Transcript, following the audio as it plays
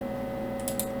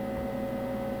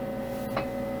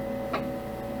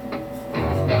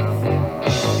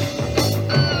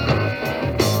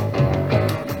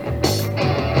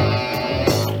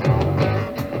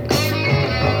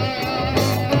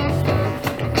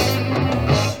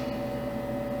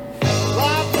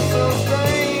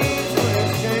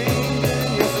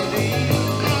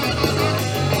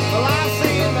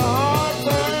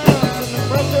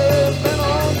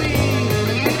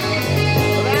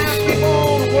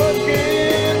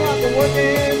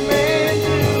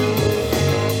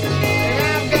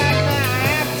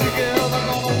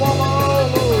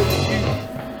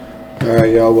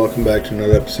Alright, y'all, welcome back to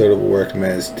another episode of A Working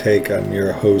Man's Take. I'm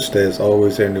your host, as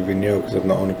always, Andrew Vigneault, because I'm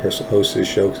the only person who hosts this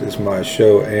show, because it's my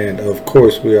show. And, of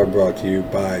course, we are brought to you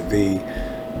by the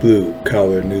Blue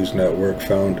Collar News Network,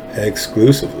 found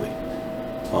exclusively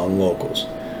on Locals.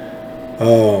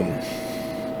 I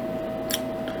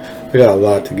got a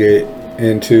lot to get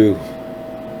into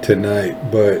tonight,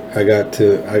 but I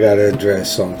gotta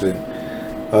address something.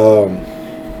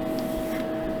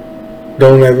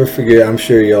 Don't ever forget, I'm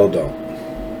sure y'all don't,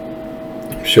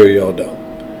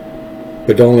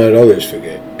 but don't let others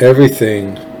forget.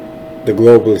 Everything the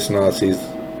globalist Nazis,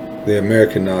 the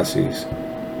American Nazis,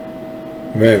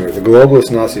 remember, the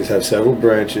globalist Nazis have several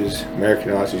branches: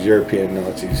 American Nazis, European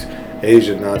Nazis,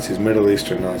 Asian Nazis, Middle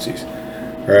Eastern Nazis,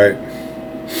 right?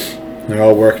 They're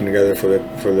all working together for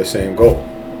the same goal,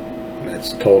 and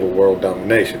that's total world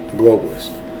domination, the globalists.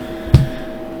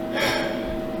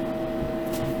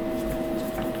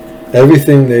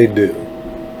 Everything they do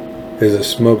is a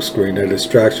smokescreen, a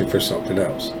distraction for something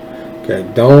else. Okay,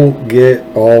 don't get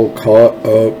all caught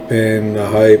up in the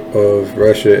hype of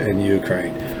Russia and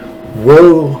Ukraine.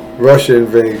 Will Russia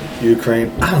invade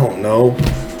Ukraine? I don't know.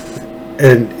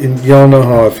 And y'all know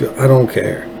how I feel. I don't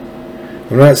care.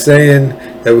 I'm not saying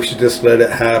that we should just let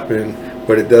it happen,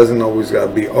 but it doesn't always got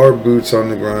to be our boots on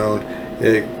the ground.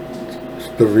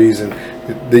 The reason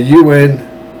the UN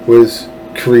was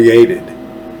created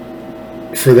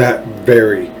for that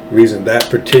very reason, that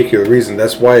particular reason.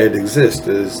 That's why it exists,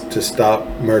 is to stop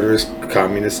murderous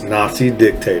communist Nazi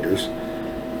dictators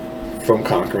from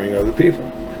conquering other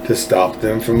people, to stop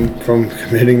them from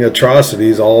committing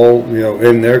atrocities all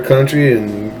in their country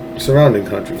and surrounding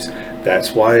countries.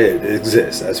 That's why it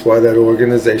exists. That's why that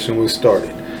organization was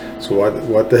started. So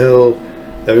what the hell,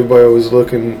 everybody was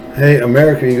looking, hey,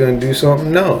 America, you gonna do something?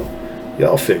 No,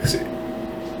 y'all fix it.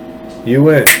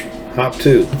 UN, hop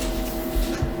to.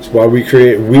 Why we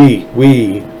created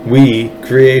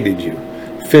you.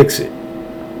 Fix it.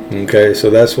 Okay, so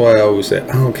that's why I always say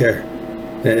I don't care.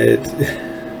 It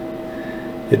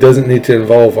doesn't need to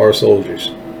involve our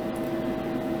soldiers.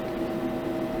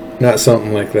 Not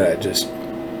something like that. Just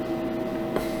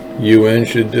UN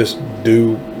should just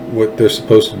do what they're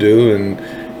supposed to do, and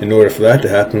in order for that to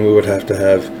happen, we would have to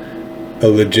have a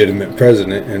legitimate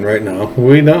president, and right now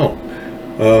we don't.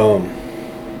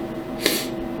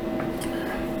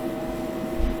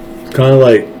 Kind of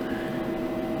like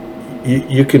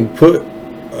you can put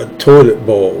a toilet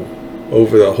bowl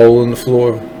over the hole in the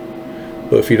floor,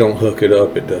 but if you don't hook it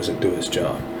up, it doesn't do its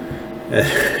job.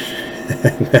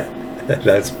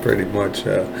 That's pretty much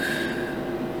where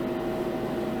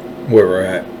we're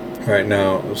at right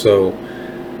now. So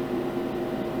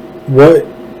what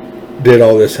did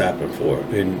all this happen for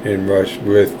in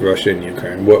with Russia and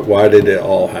Ukraine? Why did it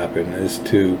all happen? Is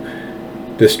to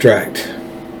distract,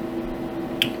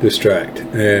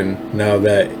 and now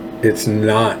that it's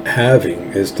not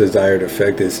having its desired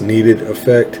effect, its needed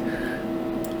effect,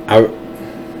 I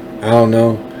don't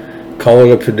know, call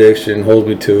it a prediction, hold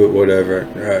me to it, whatever.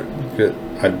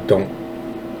 I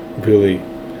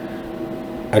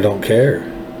don't care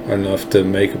enough to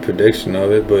make a prediction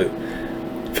of it, but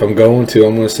if I'm going to,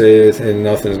 I'm going to say it, and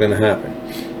nothing's going to happen.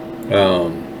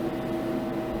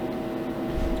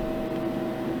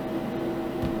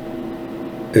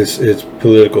 It's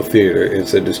political theater.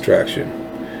 It's a distraction.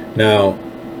 Now,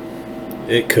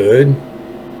 it could,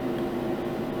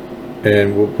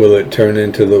 and will it turn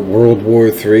into the World War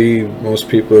III most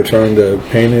people are trying to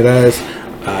paint it as?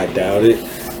 I doubt it.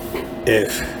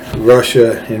 If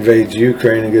Russia invades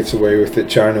Ukraine and gets away with it,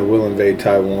 China will invade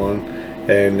Taiwan,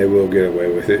 and they will get away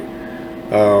with it.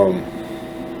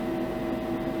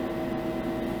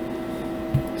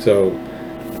 So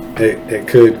it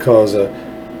could cause a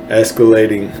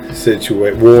escalating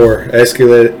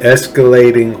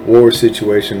war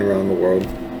situation around the world.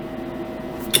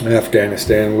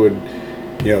 Afghanistan would,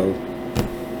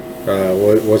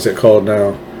 what's it called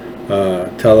now?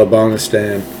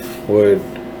 Talibanistan would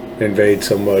invade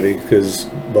somebody because,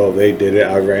 well, they did it.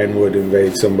 Iran would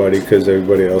invade somebody because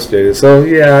everybody else did it. So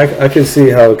yeah, I can see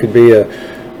how it could be a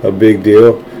big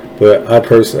deal, but I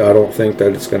don't think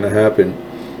that it's going to happen.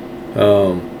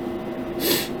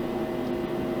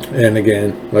 And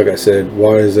again, like I said,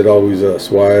 why is it always us?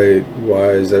 Why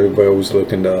is everybody always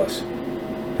looking to us?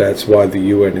 That's why the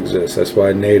UN exists. That's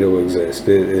why NATO exists.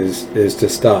 It is to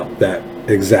stop that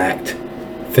exact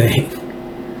thing.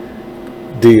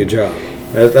 Do your job.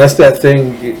 That's that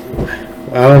thing.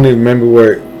 I don't even remember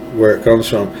where it comes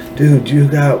from. Dude, you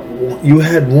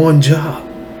had one job.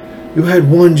 You had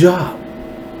one job.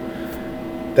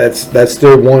 That's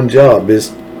their one job,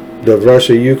 is the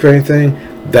Russia-Ukraine thing.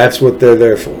 That's what they're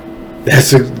there for.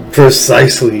 That's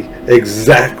precisely,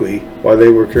 exactly why they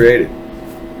were created.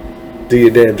 Do your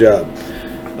damn job.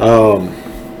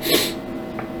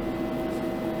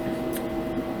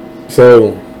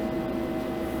 So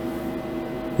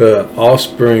the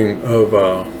offspring of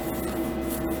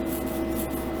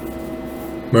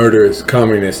murderous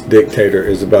communist dictator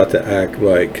is about to act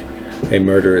like a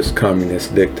murderous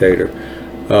communist dictator.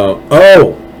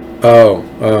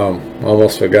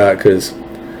 Almost forgot, because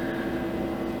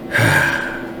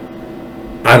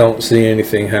I don't see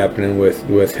anything happening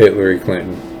with Hillary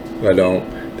Clinton. I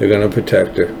don't. They're gonna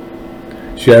protect her.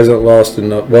 She hasn't lost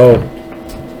enough. Well,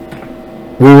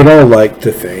 we would all like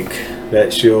to think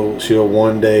that she'll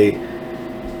one day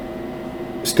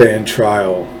stand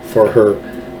trial for her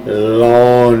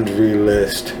laundry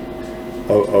list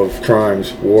of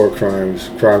crimes, war crimes,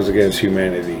 crimes against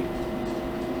humanity.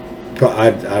 But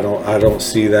I don't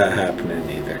see that happening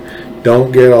either.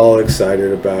 Don't get all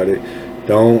excited about it.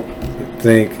 Don't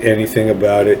think anything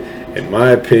about it. In my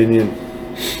opinion,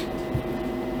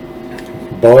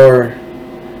 Barr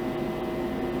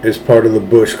is part of the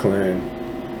Bush clan.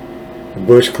 The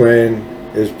Bush clan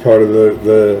is part of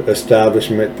the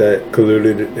establishment that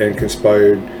colluded and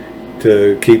conspired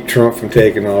to keep Trump from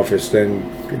taking office. Then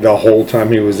the whole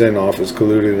time he was in office,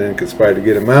 colluded and conspired to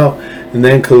get him out, and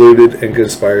then colluded and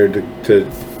conspired to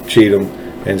cheat him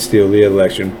and steal the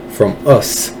election from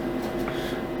us.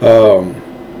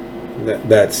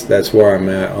 That's where I'm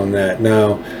at on that.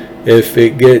 Now, if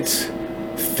it gets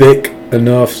thick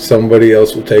enough, somebody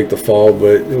else will take the fall.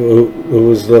 But it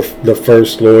was the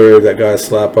first lawyer that got a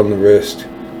slap on the wrist.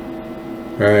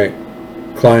 All right,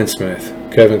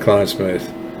 Kevin Kleinsmith.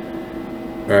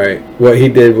 All right, what he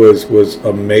did was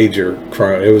a major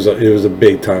crime. It was a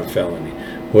big time felony.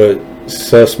 What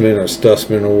Sussman or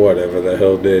Stussman or whatever the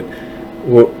hell did,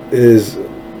 what is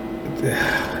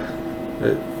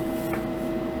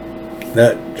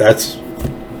that's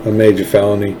a major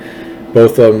felony.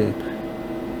 Both of them,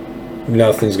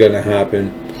 nothing's gonna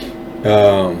happen.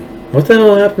 What the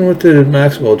hell happened with the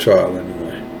Maxwell trial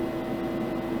anyway?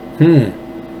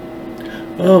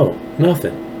 Oh,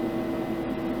 nothing.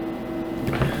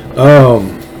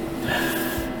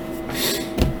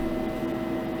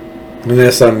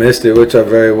 Unless I missed it, which I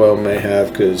very well may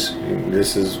have, because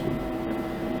this is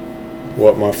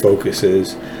what my focus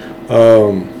is.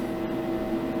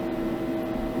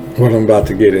 What I'm about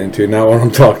to get into, not what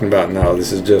I'm talking about now.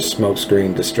 This is just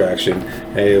smokescreen distraction.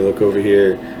 Hey, look over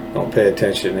here. Don't pay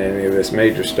attention to any of this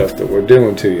major stuff that we're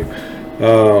doing to you.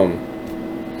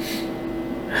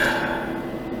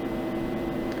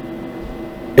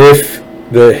 If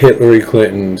the Hillary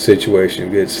Clinton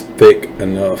situation gets thick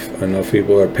enough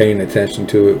people are paying attention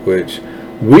to it, which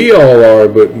we all are,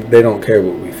 but they don't care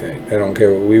what we think. They don't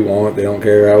care what we want. They don't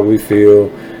care how we feel.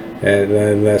 And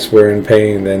unless we're in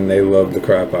pain, then they love the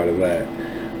crap out of that.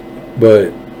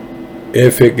 But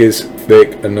if it gets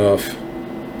thick enough,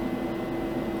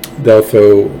 they'll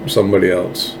throw somebody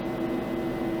else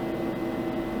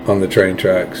on the train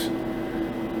tracks,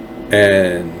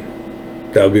 and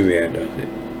that'll be the end of it.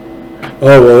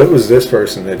 Oh, well, it was this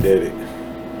person that did it.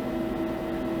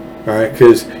 Alright,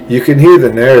 because you can hear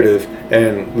the narrative,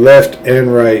 and left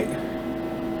and right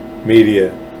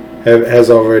media has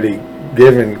already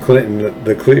given Clinton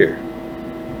the clear.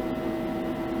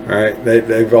 Alright,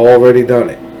 they've already done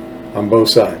it on both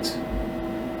sides.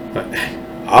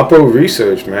 Oppo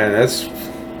research, man,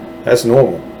 that's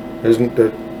normal.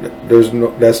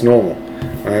 That's normal.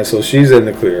 Alright, so she's in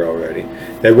the clear already.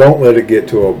 They won't let it get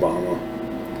to Obama.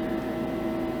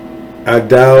 I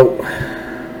doubt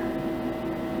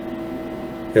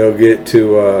it'll get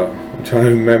to I'm trying to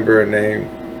remember her name.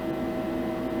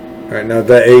 Alright, now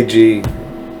that AG,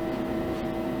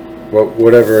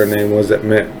 whatever her name was, that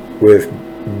met with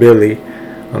Billy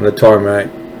on the tarmac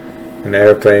in the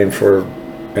airplane for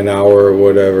an hour or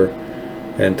whatever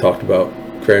and talked about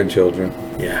grandchildren.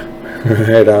 Yeah.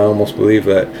 I almost believe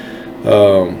that.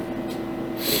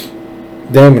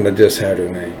 Damn it, I just had her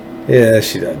name. Yeah,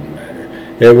 she doesn't matter.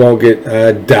 It won't get,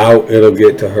 I doubt it'll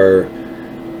get to her.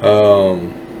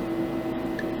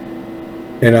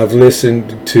 And I've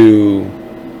listened to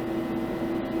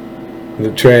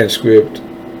the transcript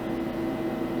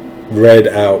read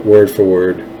out word for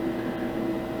word.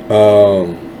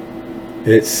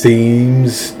 It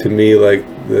seems to me like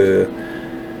the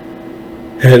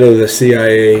head of the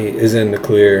CIA is in the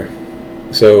clear,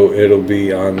 so it'll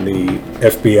be on the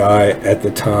FBI at the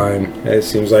time. It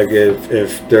seems like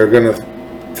if they're gonna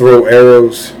throw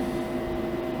arrows,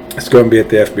 it's gonna be at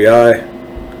the FBI,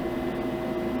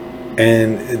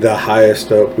 and the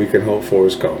highest up we can hope for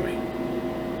is Comey.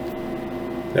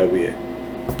 That'll be it.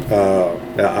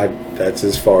 that's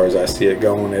as far as I see it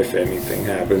going, if anything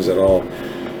happens at all.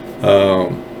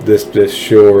 This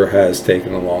sure has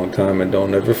taken a long time, and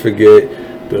don't ever forget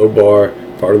Bill Barr,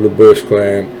 part of the Bush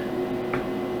clan.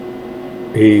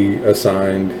 He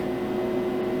assigned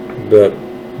the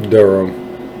Durham,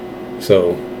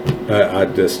 so I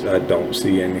don't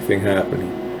see anything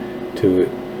happening to it.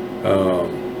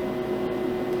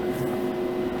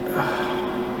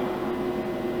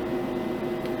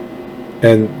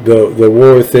 And the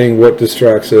war thing, what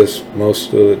distracts us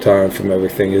most of the time from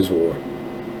everything is war.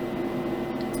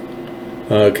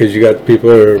 Because you got the people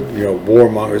that are,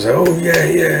 warmongers, like, oh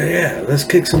yeah, let's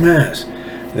kick some ass.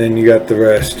 And then you got the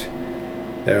rest.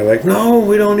 They're like, no,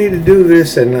 we don't need to do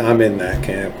this. And I'm in that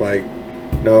camp. Like,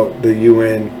 no, the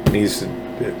UN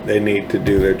they need to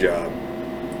do their job.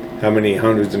 How many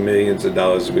hundreds of millions of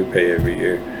dollars do we pay every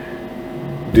year?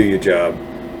 Do your job.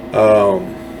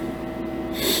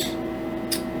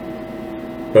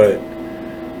 But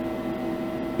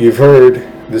you've heard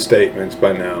the statements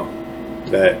by now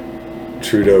that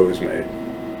Trudeau has made.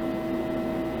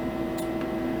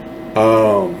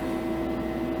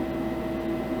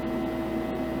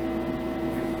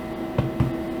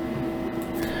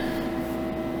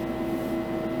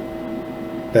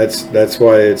 That's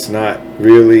why it's not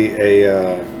really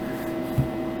a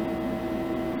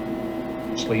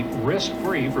sleep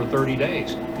risk-free for 30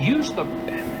 days. Use the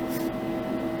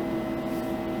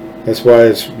That's why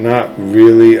it's not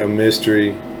really a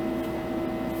mystery.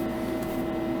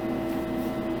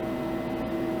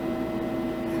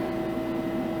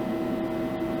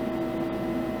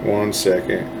 One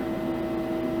second.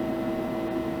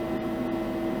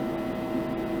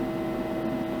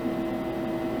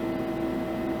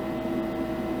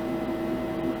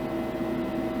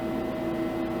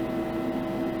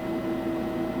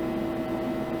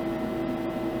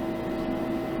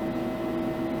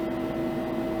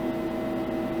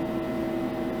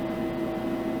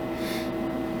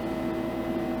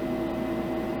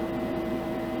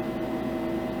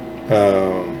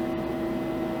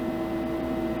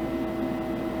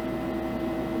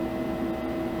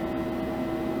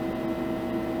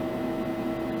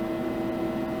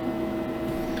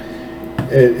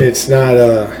 It's not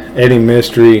any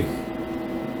mystery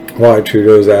why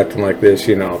Trudeau's acting like this.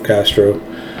 Castro,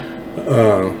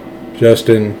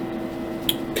 Justin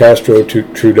Castro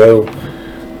Trudeau,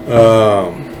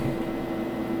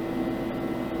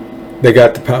 they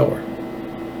got the power.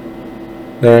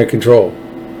 They're in control.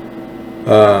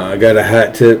 I got a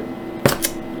hat tip.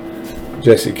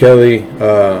 Jesse Kelly,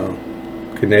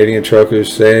 Canadian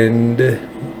truckers, send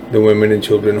the women and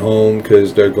children home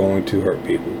because they're going to hurt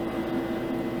people.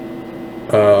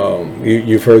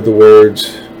 You've heard the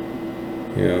words,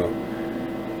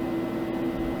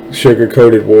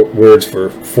 sugar-coated words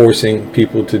for forcing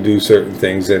people to do certain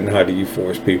things. And how do you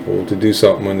force people to do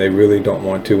something when they really don't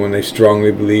want to? When they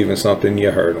strongly believe in something, you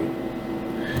hurt them.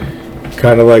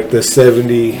 Kind of like the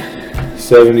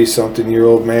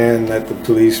 70-something-year-old man that the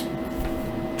police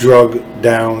drug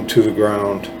down to the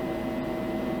ground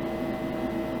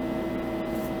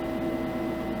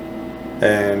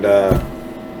and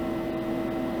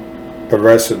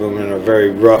arrested him in a very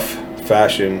rough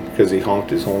fashion because he honked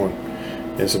his horn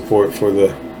in support for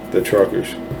the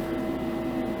truckers.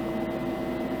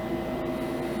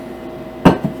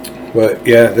 But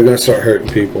yeah, they're going to start hurting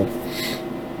people.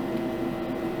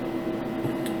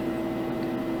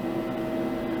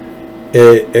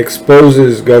 It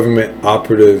exposes government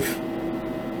operative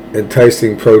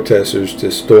enticing protesters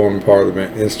to storm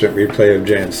Parliament. Instant replay of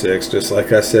Jan 6, just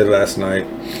like I said last night.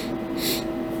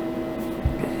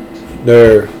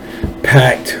 They're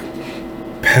packed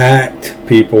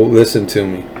people. Listen to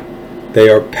me. They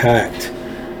are packed.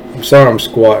 I'm sorry I'm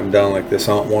squatting down like this.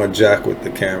 I don't want to jack with the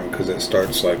camera because it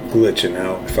starts like glitching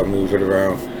out if I move it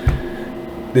around.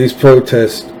 These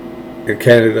protests in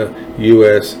Canada,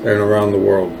 US, and around the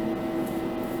world.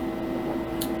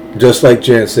 Just like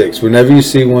Jan 6. Whenever you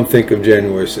see one, think of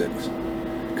January 6th.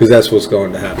 Because that's what's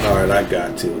going to happen. Alright, I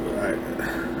got to.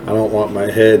 I don't want my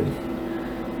head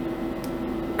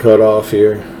cut off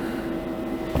here.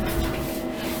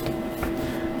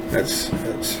 That's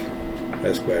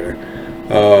better.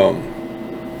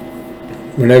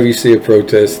 Whenever you see a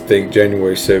protest, think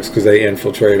January 6th, because they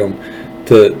infiltrate them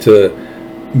to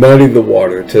muddy the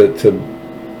water,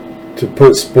 to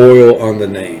put spoil on the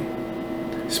name,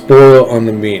 spoil on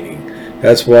the meaning.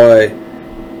 That's why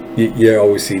you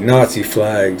always see Nazi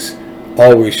flags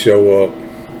always show up.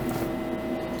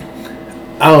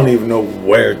 I don't even know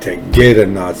where to get a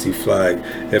Nazi flag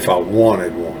if I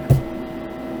wanted one.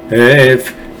 And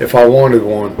if I wanted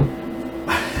one,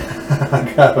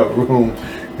 I got a room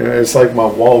It's like my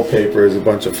wallpaper is a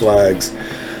bunch of flags.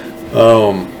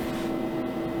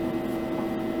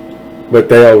 But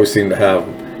they always seem to have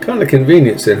kind of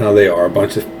convenience in how they are, a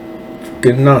bunch of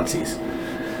fucking Nazis.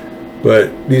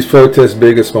 But these protests,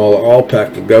 big and small, are all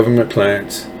packed with government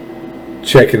plants,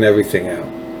 checking everything out.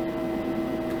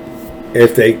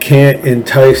 If they can't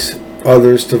entice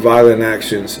others to violent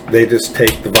actions, they just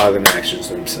take the violent actions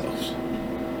themselves.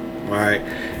 Alright?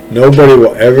 Nobody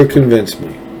will ever convince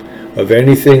me of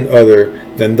anything other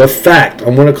than the fact,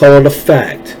 I'm going to call it a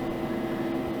fact,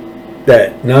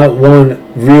 that not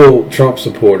one real Trump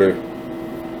supporter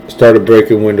started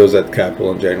breaking windows at the Capitol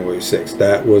on January 6th.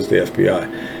 That was the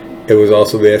FBI. It was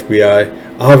also the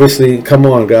FBI. Obviously, come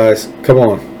on, guys. Come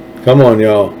on. Come on,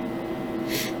 y'all.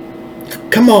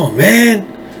 Come on, man.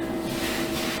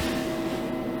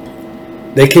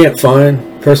 They can't find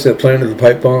the person that planted the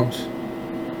pipe bombs.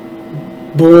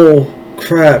 Bull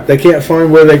crap. They can't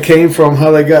find where they came from,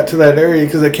 how they got to that area,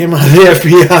 because they came out of the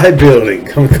FBI building.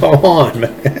 Come on,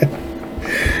 man.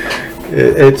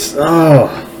 It's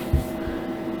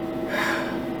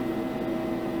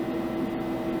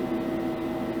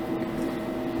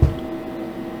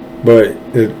but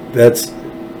that's,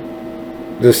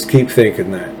 just keep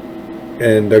thinking that,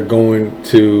 and they're going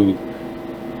to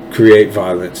create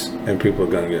violence, and people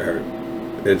are going to get hurt.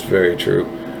 It's very true.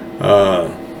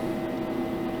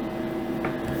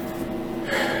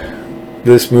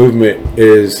 This movement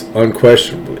is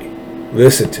unquestionably,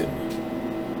 listen to me,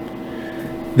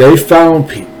 they found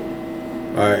people,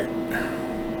 alright,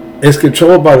 it's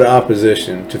controlled by the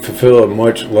opposition to fulfill a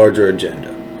much larger agenda,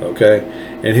 okay?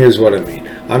 And here's what I mean.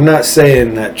 I'm not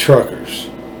saying that truckers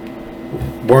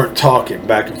weren't talking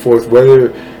back and forth,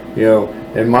 whether, you know,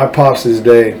 in my pops'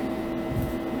 day,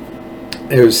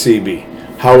 it was CB.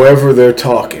 However they're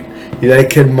talking, they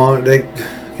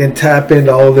can tap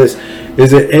into all this.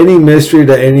 Is it any mystery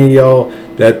to any of y'all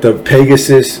that the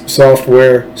Pegasus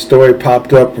software story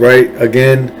popped up right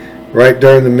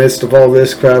during the midst of all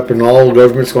this crap, and all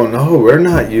governments going, no, we're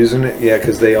not using it? Yeah,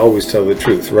 because they always tell the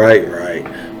truth. Right,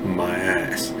 my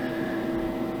ass.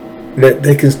 That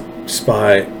they can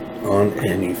spy on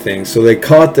anything. So they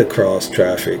caught the cross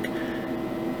traffic.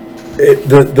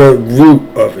 The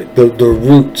root of it, the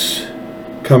roots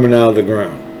coming out of the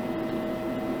ground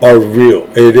are real.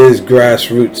 It is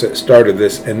grassroots that started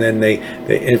this, and then they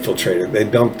infiltrated. They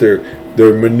dumped their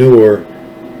manure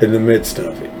in the midst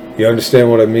of it. You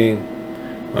understand what I mean?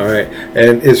 All right.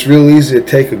 And it's real easy to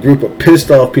take a group of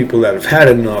pissed off people that have had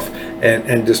enough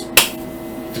and just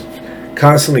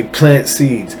constantly plant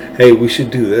seeds. Hey, we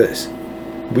should do this.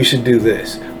 We should do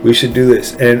this. We should do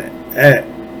this. And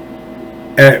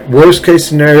at worst case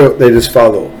scenario, they just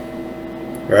follow.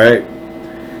 Right?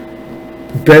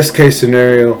 Best case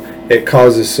scenario, it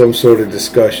causes some sort of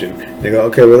discussion. They go,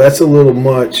 okay, well, that's a little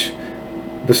much.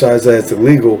 Besides that, it's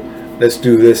illegal. Let's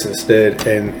do this instead.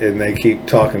 And they keep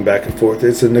talking back and forth.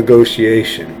 It's a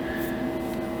negotiation,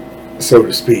 so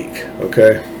to speak.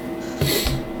 Okay?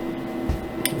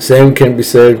 Same can be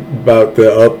said about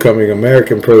the upcoming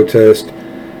American protest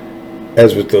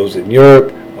as with those in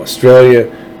Europe,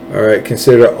 Australia. All right,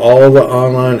 consider all the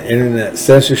online internet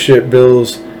censorship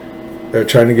bills they're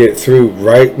trying to get through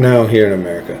right now here in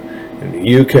America. In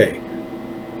the UK,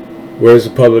 where's the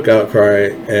public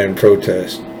outcry and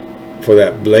protest for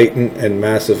that blatant and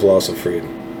massive loss of freedom?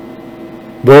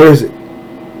 Where is it?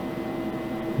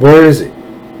 Where is it?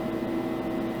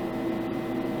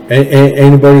 Ain't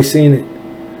anybody seen it?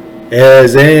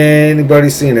 Has anybody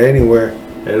seen it anywhere?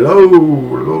 Hello,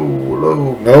 hello,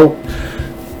 hello. Nope.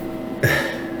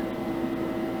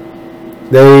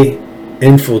 They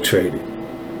infiltrated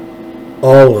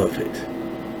all of it,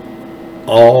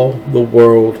 all the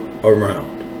world around.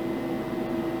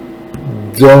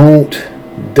 Don't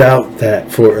doubt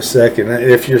that for a second.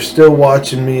 If you're still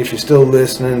watching me, if you're still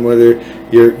listening, whether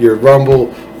you're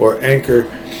Rumble or Anchor,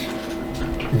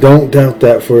 don't doubt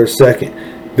that for a second.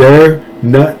 They're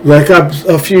not, like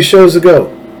a few shows ago,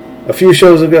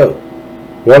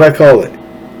 what I call it,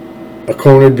 a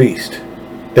cornered beast.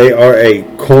 They are a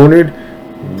cornered,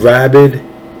 rabid,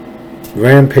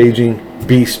 rampaging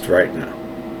beast right now.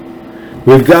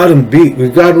 We've got them beat.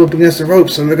 We've got them up against the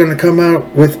ropes, and they're going to come out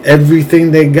with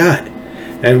everything they got.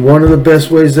 And one of the best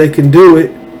ways they can do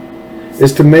it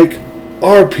is to make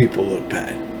our people look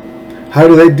bad. How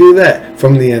do they do that?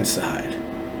 From the inside.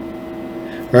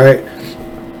 Right?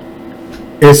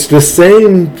 It's the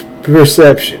same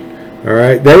perception. All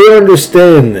right? They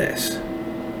understand this.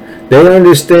 They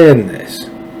understand this.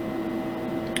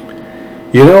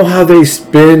 You know how they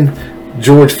spin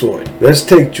George Floyd? Let's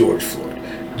take George Floyd.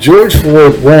 George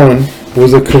Floyd, one,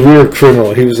 was a career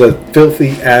criminal. He was a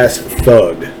filthy ass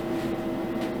thug.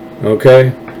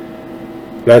 Okay?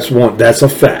 That's one. That's a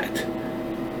fact.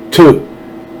 Two,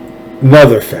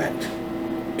 another fact.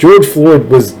 George Floyd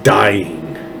was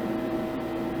dying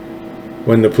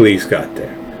when the police got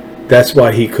there. That's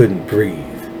why he couldn't breathe.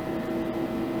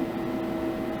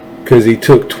 Because he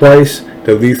took twice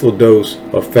the lethal dose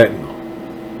of fentanyl.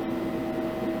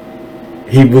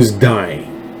 He was dying.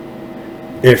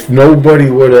 If nobody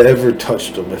would have ever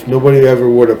touched him, if nobody ever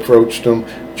would have approached him,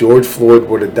 George Floyd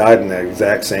would have died in that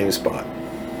exact same spot.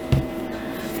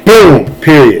 Boom!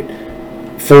 Period.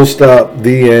 Full stop.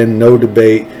 The end. No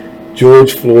debate.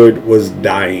 George Floyd was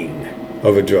dying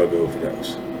of a drug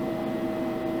overdose.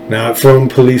 Not from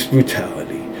police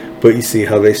brutality, but you see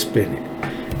how they spin it.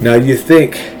 Now you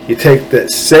think, you take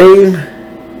that same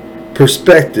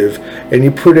perspective and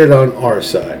you put it on our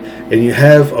side, and you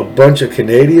have a bunch of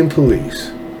Canadian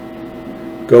police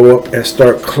go up and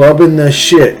start clubbing the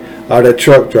shit out of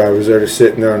truck drivers that are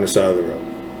sitting there on the side of the road.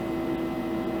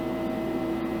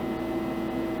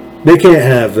 They can't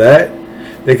have that.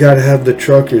 They got to have the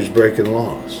truckers breaking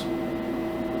laws.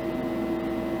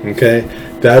 Okay?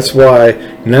 That's why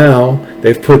now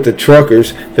they've put the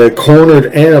truckers, the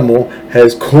cornered animal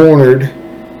has cornered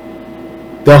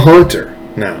the hunter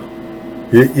now.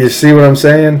 You see what I'm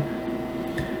saying?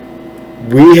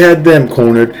 We had them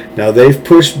cornered. Now they've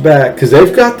pushed back because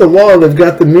they've got the law, they've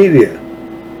got the media.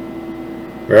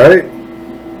 Right?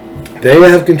 They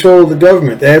have control of the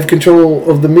government. They have control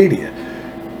of the media.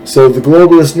 So the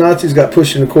globalist Nazis got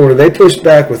pushed in the corner. They pushed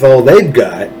back with all they've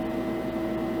got.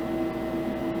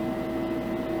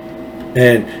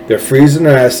 And they're freezing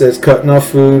their assets, cutting off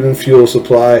food and fuel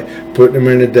supply, putting them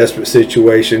in a desperate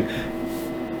situation,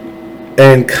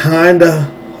 and kind of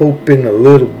hoping a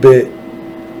little bit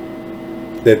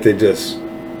that they just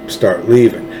start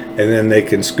leaving. And then they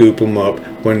can scoop them up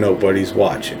when nobody's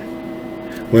watching.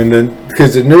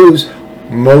 Because the news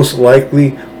most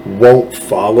likely won't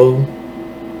follow.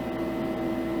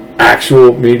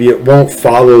 Actual media won't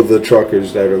follow the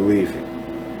truckers that are leaving.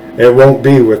 It won't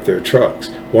be with their trucks.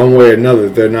 One way or another,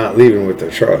 they're not leaving with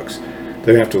their trucks.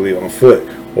 They're going to have to leave on foot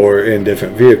or in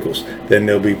different vehicles. Then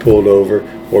they'll be pulled over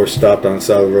or stopped on the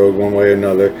side of the road one way or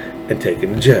another and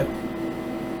taken to jail.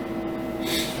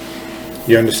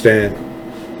 You understand?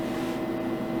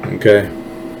 Okay.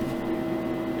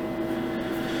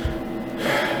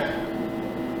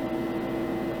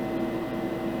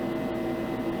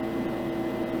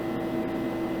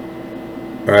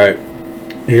 All right,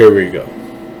 here we go.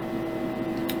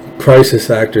 Crisis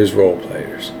actors, role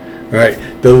players. All right,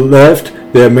 the left,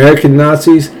 the American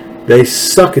Nazis, they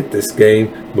suck at this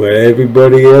game, but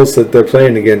everybody else that they're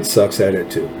playing against sucks at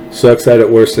it too. Sucks at it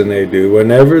worse than they do.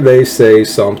 Whenever they say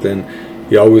something,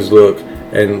 you always look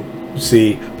and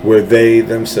see where they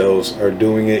themselves are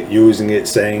doing it, using it,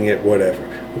 saying it, whatever.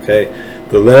 Okay,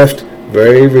 the left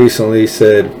very recently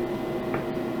said,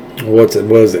 what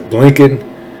was it, Blinken?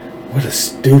 What a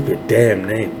stupid damn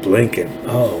name, Blinken.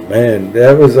 Oh man,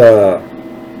 that was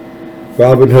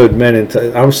Robin Hood Men in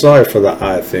Tights. I'm sorry for the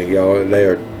eye thing, y'all. They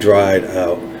are dried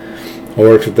out. I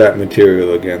worked with that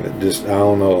material again that just, I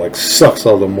don't know, like sucks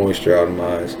all the moisture out of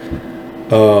my eyes.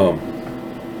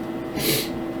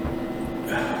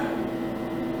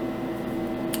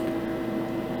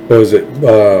 What was it?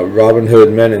 Robin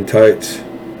Hood Men in Tights.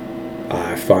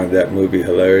 I find that movie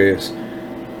hilarious.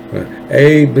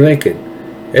 Hey, Blinken.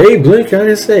 Hey, Blinken. I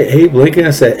didn't say hey, Blinken.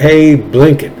 I said hey,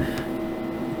 Blinken.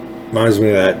 Reminds me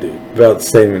of that dude. About the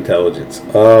same intelligence.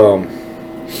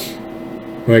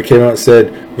 When it came out and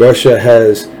said Russia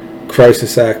has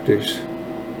crisis actors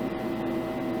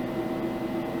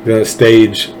going to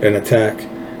stage an attack.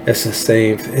 It's the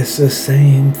same. It's the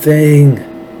same thing.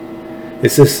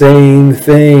 It's the same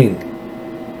thing.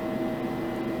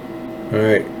 All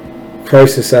right.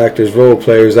 Crisis actors, role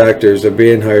players, actors are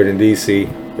being hired in D.C.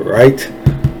 right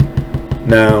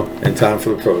now, in time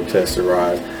for the protests to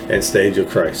arrive and stage a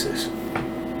crisis.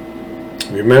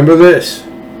 Remember this.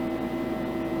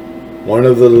 One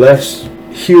of the left's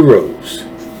heroes.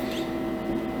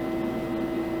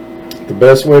 The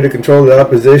best way to control the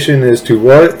opposition is to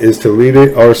what? Is to lead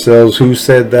it ourselves. Who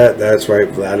said that? That's right,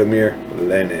 Vladimir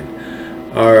Lenin.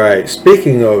 Alright,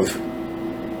 speaking of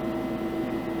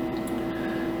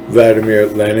Vladimir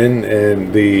Lenin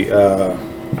and the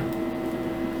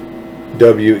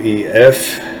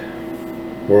WEF,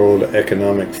 World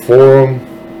Economic Forum,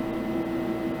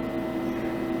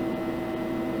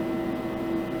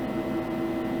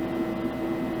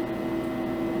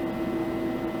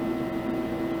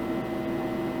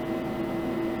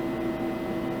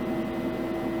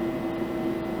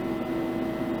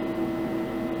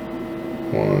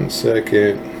 1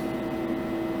 second.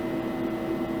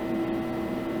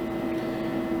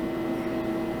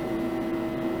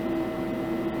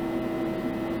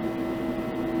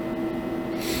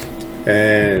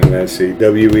 And let's see,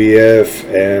 WEF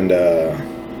and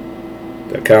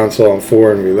the Council on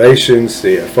Foreign Relations,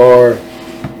 CFR,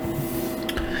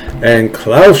 and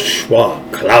Klaus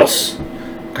Schwab, Klaus,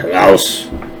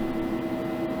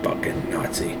 fucking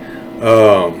Nazi,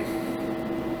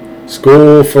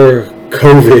 School for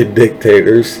COVID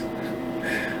Dictators,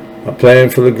 a plan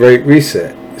for the Great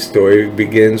Reset. The story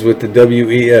begins with the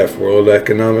WEF, World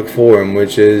Economic Forum,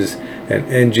 which is an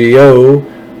NGO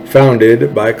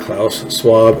founded by Klaus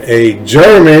Schwab, a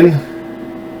German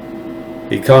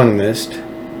economist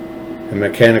and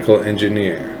mechanical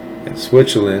engineer in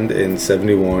Switzerland in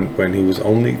 1971 when he was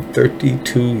only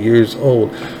 32 years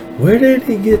old. Where did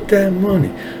he get that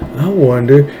money? I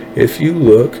wonder if you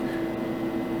look,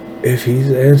 if he's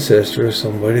an ancestor of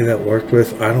somebody that worked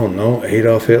with, I don't know,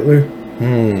 Adolf Hitler?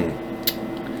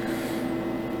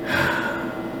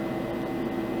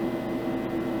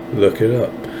 Look it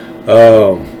up.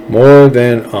 More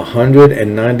than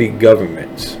 190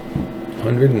 governments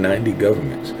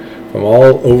from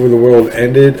all over the world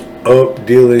ended up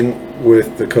dealing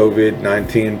with the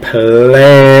COVID-19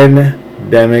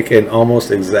 pandemic in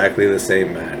almost exactly the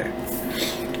same manner.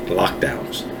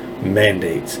 Lockdowns,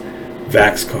 mandates,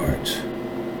 vax cards.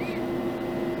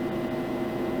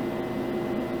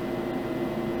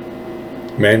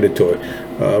 Mandatory.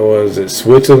 Was it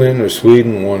Switzerland or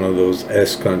Sweden? One of those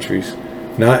S countries.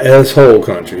 Not S-hole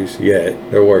countries yet.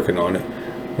 They're working on it.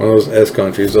 One of those S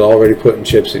countries are already putting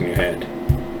chips in your hand.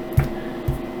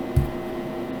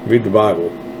 Read the Bible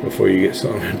before you get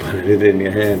something and put it in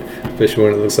your hand, especially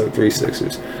when it looks like 3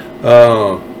 6s.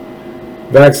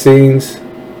 Vaccines,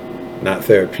 not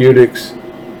therapeutics.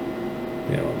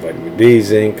 You know, vitamin D,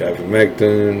 zinc,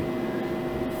 ivermectin,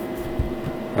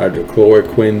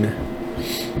 hydrochloroquine.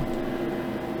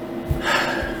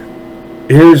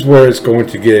 Here's where it's going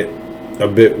to get a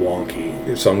bit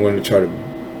wonky, so I'm going to try to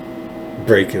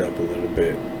break it up a little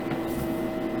bit.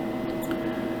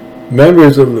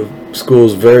 Members of the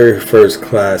school's very first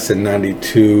class in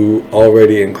 '92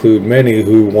 already include many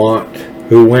who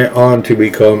went on to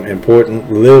become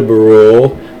important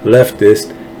liberal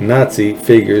leftist Nazi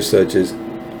figures such as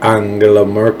Angela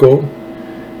Merkel,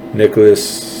 Nicolas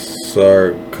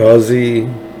Sarkozy,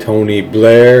 Tony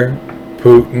Blair,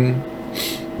 Putin,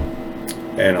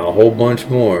 and a whole bunch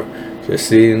more.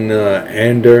 Jacinda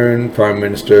Ardern, Prime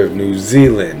Minister of New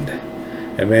Zealand,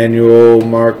 Emmanuel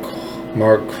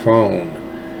Macron,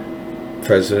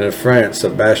 President of France,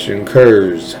 Sebastian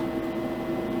Kurz,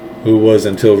 who was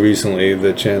until recently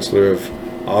the Chancellor of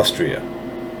Austria,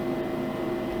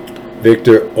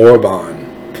 Viktor Orban,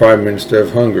 Prime Minister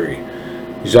of Hungary,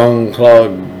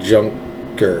 Jean-Claude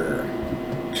Juncker,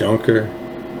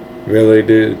 really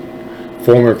dude,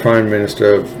 former Prime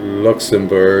Minister of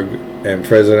Luxembourg and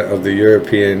President of the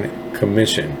European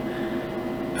Commission,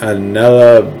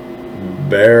 Annela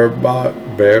Baerbock,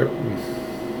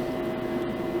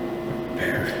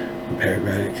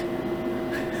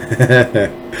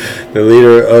 the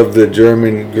leader of the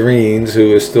German Greens,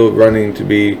 who is still running to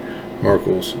be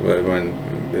Merkel's. When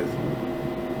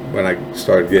I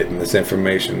started getting this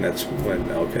information, that's when,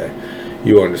 okay,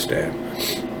 you understand.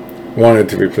 Wanted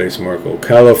to replace Merkel.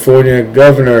 California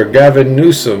Governor Gavin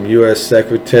Newsom, U.S.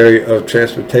 Secretary of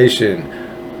Transportation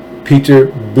Peter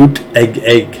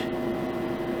Buttigieg,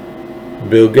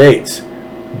 Bill Gates,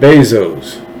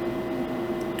 Bezos,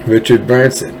 Richard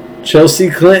Branson, Chelsea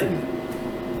Clinton.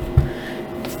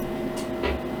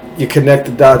 You connect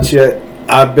the dots yet?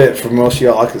 I bet for most of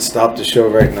y'all, I could stop the show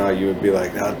right now. You would be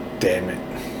like, "Ah, damn it!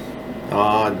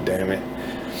 Ah, damn it!"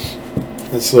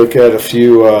 Let's look at a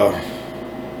few.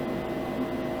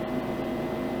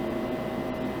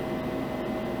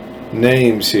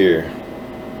 Names here.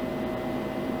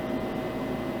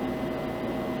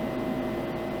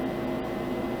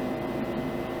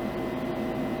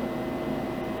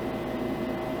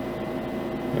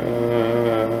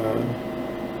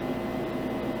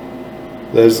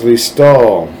 Leslie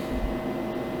Stahl.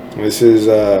 This is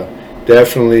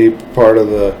definitely part of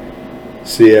the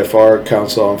CFR,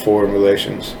 Council on Foreign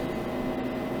Relations.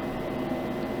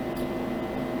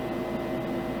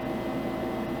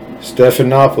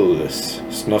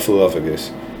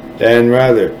 Snuffleupagus, Dan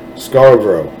Rather,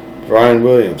 Scarborough, Brian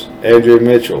Williams, Andrew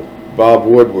Mitchell, Bob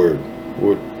Woodward,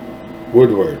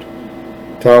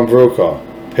 Tom Brokaw,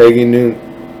 Peggy Noonan.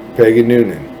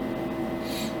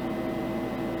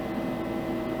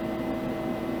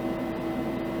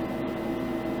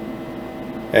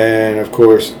 And of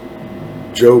course,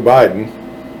 Joe Biden.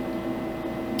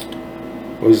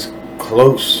 was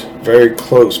close, very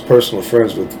close personal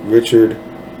friends with Richard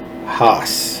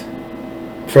Haas,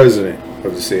 president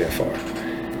of the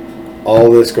CFR.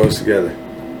 All this goes together.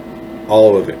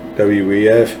 All of it.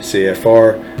 WEF,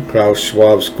 CFR, Klaus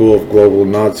Schwab School of Global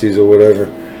Nazis or whatever.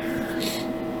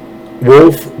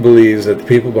 Wolf believes that the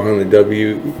people behind the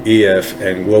WEF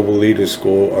and Global Leaders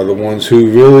School are the ones who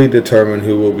really determine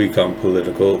who will become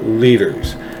political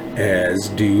leaders, as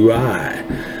do I.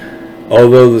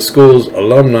 Although the school's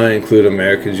alumni include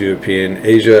Americans, European,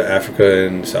 Asia, Africa,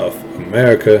 and South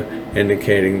America,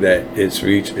 indicating that its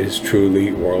reach is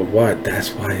truly worldwide. That's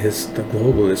why it's the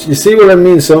globalists. You see what I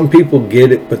mean? Some people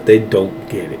get it, but they don't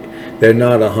get it. They're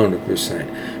not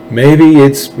 100%. Maybe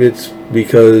it's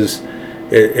because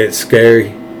it's scary,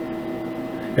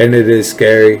 and it is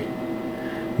scary.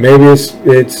 Maybe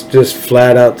it's just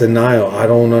flat out denial. I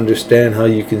don't understand how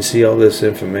you can see all this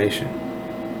information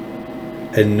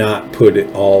and not put it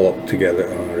all together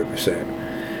 100%.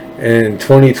 In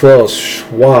 2012,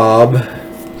 Schwab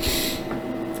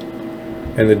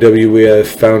and the WEF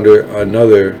founded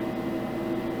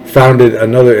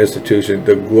another institution,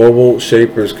 the Global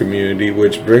Shapers Community,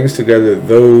 which brings together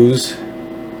those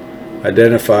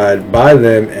identified by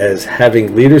them as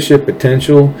having leadership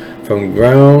potential from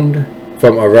around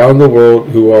the world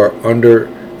who are under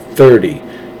 30.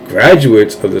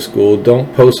 Graduates of the school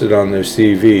don't post it on their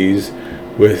CVs,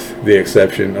 with the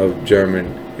exception of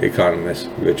German economist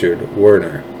Richard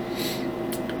Werner.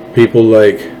 People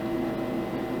like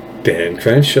Dan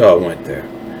Crenshaw went there.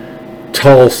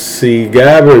 Tulsi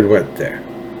Gabbard went there.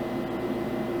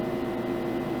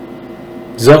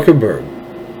 Zuckerberg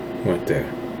went there.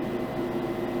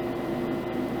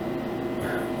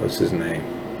 What's his name?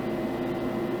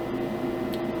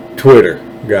 Twitter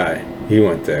guy. He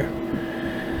went there.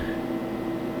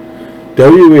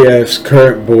 WEF's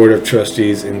current board of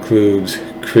trustees includes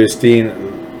Christine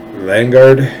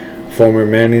Lagarde, former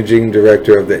managing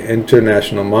director of the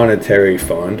International Monetary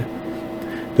Fund,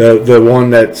 the one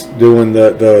that's doing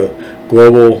the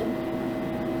global,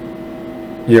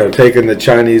 taking the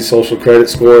Chinese social credit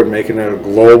score and making it a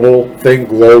global thing,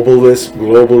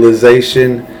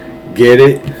 globalization, get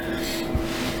it?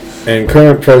 And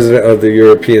current president of the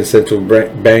European Central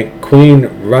Bank, Queen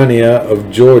Rania of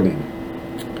Jordan.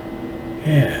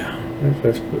 Yeah,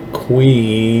 let's put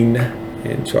Queen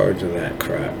in charge of that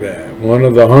crap. Yeah. One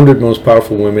of the 100 most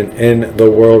powerful women in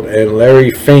the world, and Larry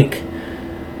Fink,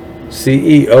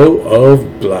 CEO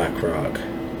of BlackRock,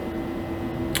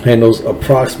 handles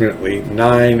approximately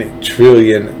 $9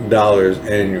 trillion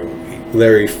annually.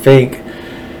 Larry Fink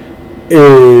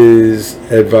is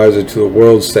advisor to the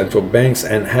world's central banks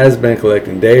and has been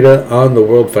collecting data on the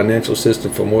world financial system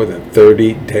for more than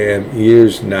 30 damn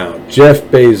years now. Jeff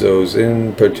Bezos,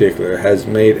 in particular, has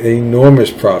made enormous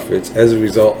profits as a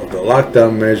result of the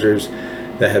lockdown measures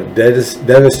that have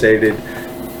devastated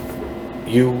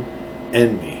you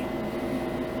and me.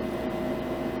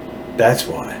 That's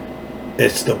why.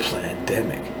 It's the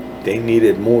pandemic. They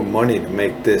needed more money to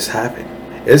make this happen.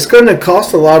 It's going to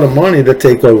cost a lot of money to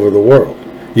take over the world.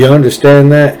 You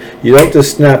understand that? You don't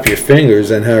just snap your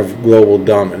fingers and have global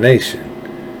domination.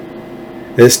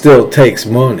 It still takes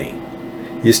money.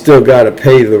 You still got to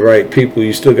pay the right people.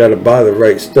 You still got to buy the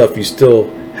right stuff. You still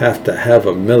have to have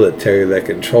a military that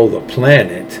control the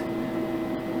planet,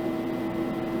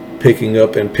 picking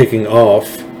up and picking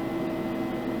off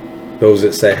those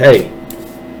that say, hey,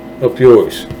 up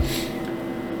yours.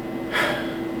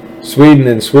 Sweden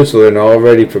and Switzerland are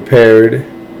already prepared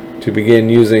to begin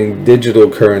using digital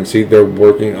currency. They're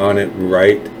working on it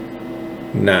right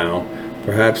now.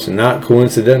 Perhaps not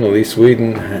coincidentally,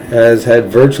 Sweden has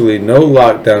had virtually no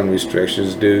lockdown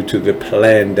restrictions due to the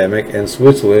pandemic, and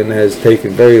Switzerland has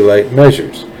taken very light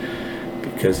measures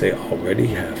because they already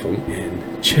have them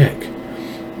in check.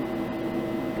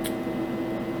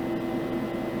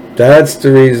 That's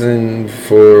the reason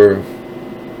for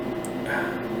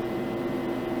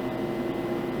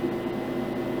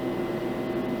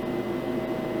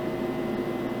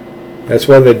that's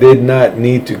why they did not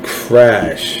need to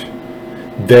crash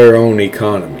their own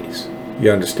economies.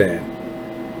 You understand?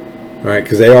 All right,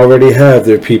 because they already have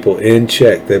their people in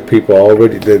check. Their people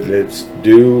already, let's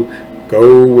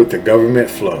go with the government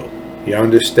flow. You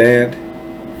understand?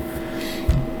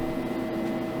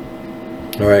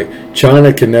 All right,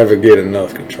 China can never get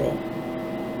enough control.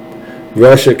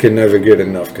 Russia can never get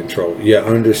enough control. You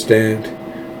understand?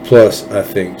 Plus, I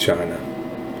think China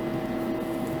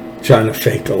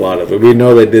faked a lot of it. We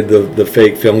know they did the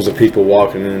fake films of people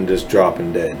walking in and just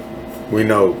dropping dead. We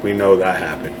know that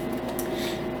happened.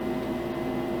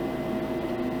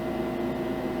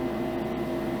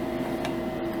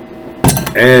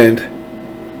 And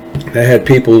They had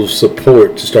people's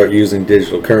support to start using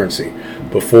digital currency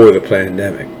before the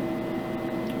pandemic.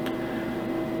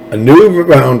 A new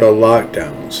round of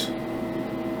lockdowns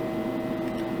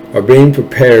are being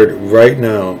prepared right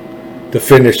now to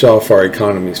finish off our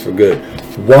economies for good.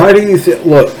 Why do you think?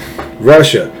 Look,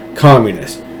 Russia,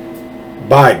 communist,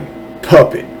 Biden,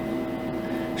 puppet,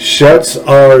 shuts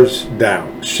ours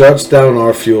down, shuts down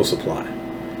our fuel supply,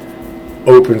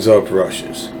 opens up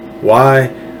Russia's.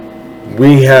 Why?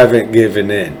 We haven't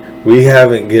given in. We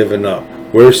haven't given up.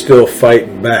 We're still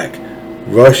fighting back.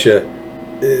 Russia,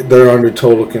 they're under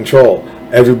total control.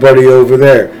 Everybody over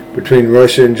there, between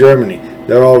Russia and Germany,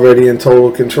 they're already in total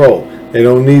control. They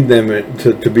don't need them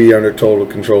to be under total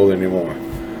control anymore.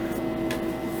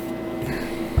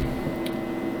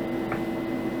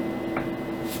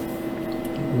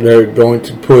 They're going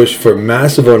to push for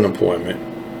massive unemployment.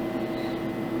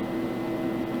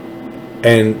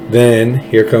 And then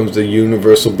here comes the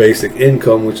universal basic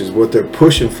income, which is what they're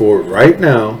pushing for right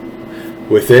now.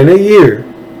 Within a year,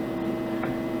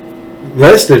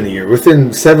 less than a year,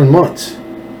 within 7 months,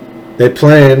 they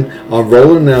plan on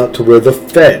rolling out to where the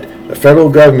federal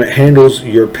government handles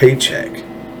your paycheck,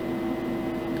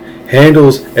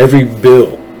 handles every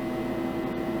bill,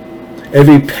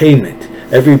 every payment,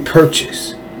 every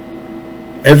purchase,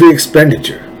 every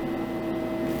expenditure,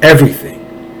 everything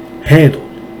handled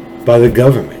by the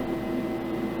government.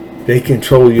 They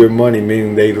control your money,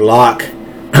 meaning they lock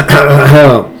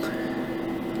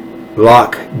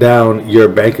down your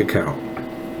bank account.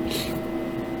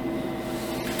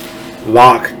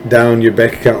 Lock down your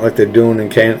bank account like they're doing in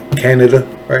Canada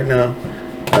right now.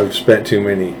 I've spent too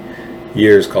many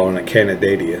years calling it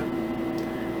Canadadia.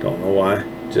 Don't know why.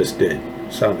 Just did.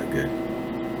 Sounded good.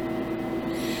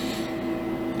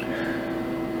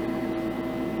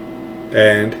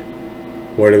 And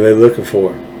what are they looking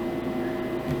for?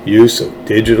 Use of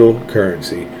digital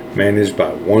currency managed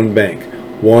by one bank.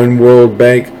 One world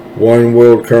bank, one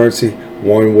world currency,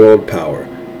 one world power.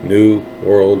 New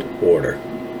world order.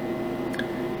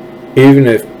 Even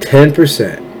if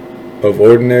 10% of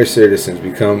ordinary citizens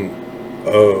become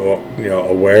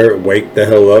aware, wake the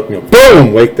hell up,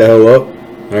 boom, wake the hell up,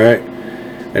 all right,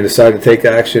 and decide to take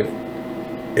action,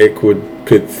 it could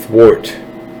thwart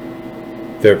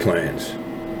their plans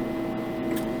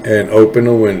and open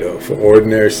a window for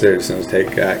ordinary citizens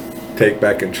to take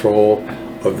back control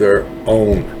of their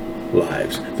own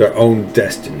lives, their own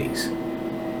destinies.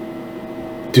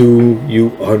 Do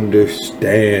you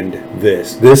understand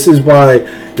this? This is why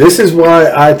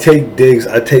I take digs,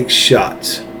 I take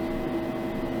shots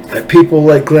at people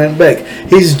like Glenn Beck.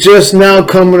 He's just now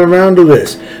coming around to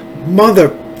this.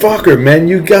 Motherfucker, man,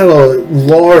 you got a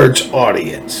large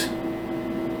audience.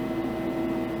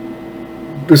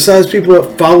 Besides people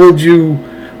that followed you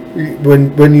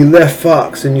when you left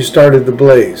Fox and you started The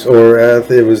Blaze, or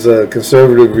it was a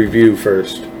Conservative Review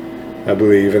first, I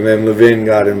believe, and then Levin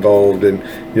got involved, and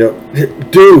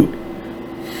dude,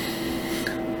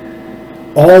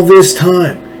 all this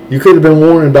time you could have been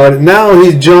warning about it. Now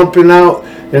he's jumping out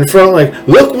in front like,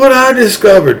 look what I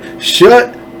discovered.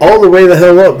 Shut all the way the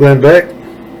hell up, Glenn Beck,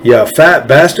 you fat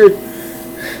bastard.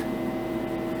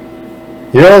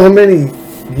 You know how many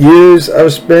years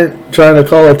I've spent trying to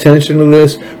call attention to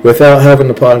this without having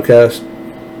the podcast,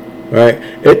 right?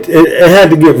 It had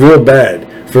to get real bad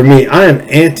for me. I am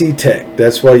anti-tech.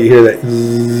 That's why you hear that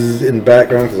zzz in the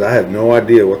background, because I have no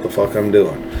idea what the fuck I'm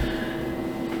doing.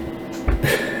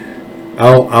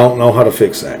 I don't know how to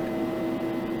fix that.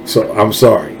 So I'm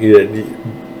sorry.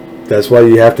 That's why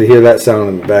you have to hear that sound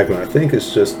in the background. I think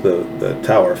it's just the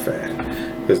tower fan,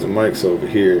 because the mic's over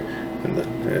here, and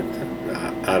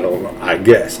I don't know. I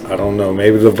guess. I don't know.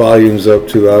 Maybe the volume's up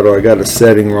too loud, or I got a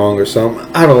setting wrong or something.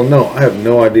 I don't know. I have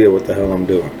no idea what the hell I'm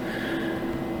doing.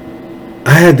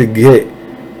 I had to get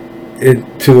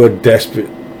into a desperate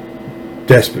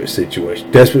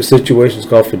situation. Desperate situations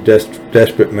call for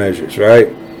desperate measures, right?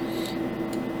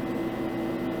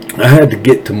 I had to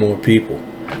get to more people.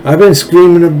 I've been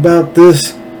screaming about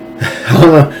this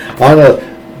on a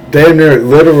damn near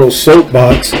literal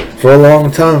soapbox for a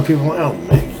long time. People are like, oh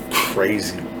man, you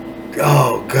crazy.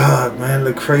 Oh God, man,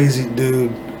 the crazy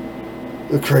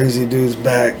dude's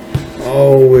back.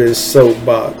 Oh, his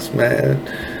soapbox, man.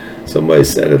 Somebody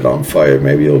set it on fire.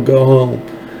 Maybe he'll go home.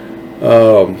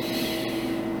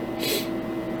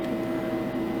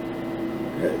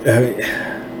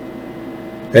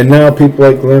 And now people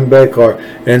like Glenn Beck are.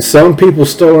 And some people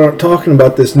still aren't talking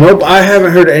about this. Nope, I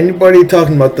haven't heard anybody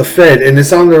talking about the Fed. And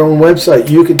it's on their own website.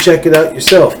 You can check it out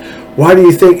yourself. Why do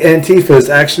you think Antifa is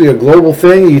actually a global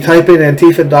thing? You type in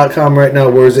Antifa.com right now.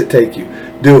 Where does it take you?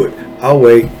 Do it. I'll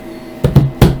wait.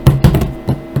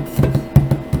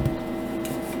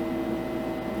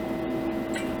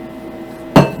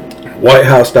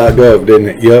 Whitehouse.gov, didn't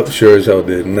it? Yep, sure as hell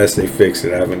did. Unless they fixed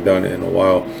it. I haven't done it in a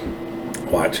while.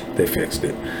 Watch, they fixed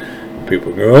it.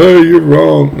 People go, oh, you're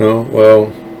wrong. No,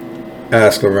 well,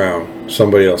 ask around.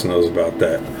 Somebody else knows about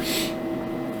that.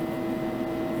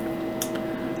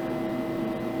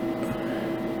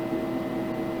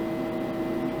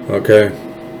 Okay.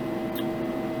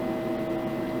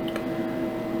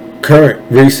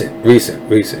 Current, recent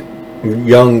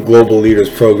Young Global Leaders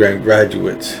Program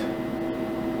graduates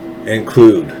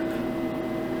include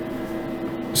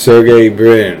Sergey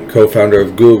Brin, co-founder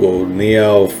of Google.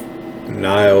 Niall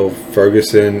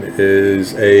Ferguson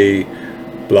is a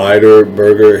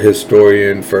Bilderberger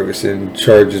historian. Ferguson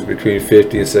charges between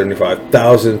 50 and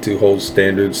 75,000 to hold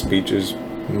standard speeches,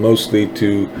 mostly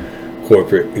to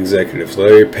corporate executives.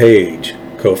 Larry Page,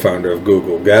 co-founder of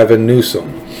Google. Gavin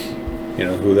Newsom, you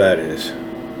know who that is.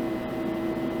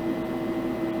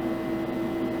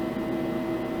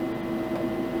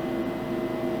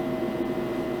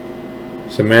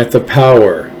 Samantha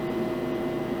Power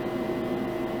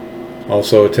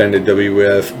also attended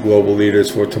WF Global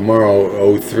Leaders for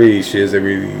Tomorrow 03. She is a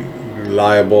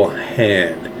reliable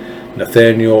hand.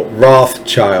 Nathaniel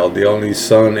Rothschild, the only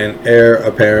son and heir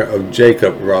apparent of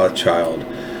Jacob Rothschild.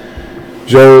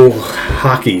 Joe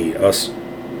Hockey,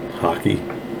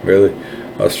 really?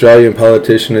 Australian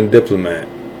politician and diplomat.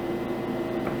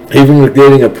 Even with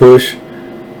getting a push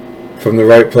from the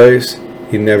right place,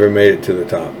 he never made it to the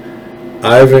top.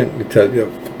 Ivan, you're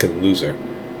a fucking loser.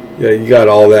 Yeah, you got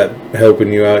all that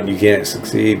helping you out and you can't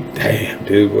succeed. Damn,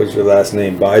 dude, what's your last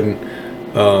name? Biden?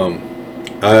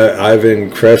 Ivan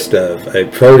Krestev, a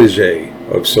protege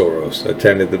of Soros,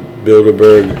 attended the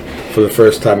Bilderberg for the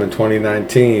first time in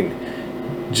 2019.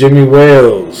 Jimmy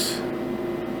Wales,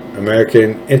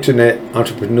 American internet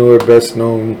entrepreneur, best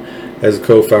known as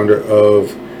co-founder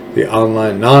of the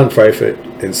online non-profit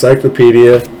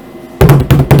encyclopedia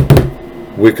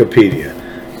Wikipedia.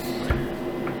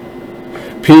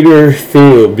 Peter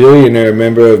Thiel, billionaire,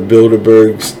 member of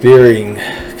Bilderberg steering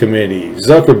committee.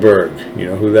 Zuckerberg, you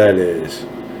know who that is.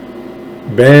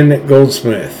 Ben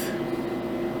Goldsmith,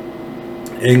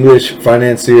 English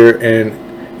financier and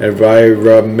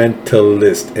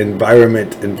environmentalist,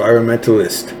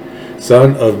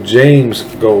 son of James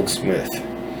Goldsmith.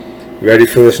 Ready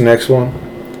for this next one?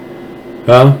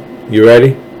 Huh? You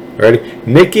ready? Ready?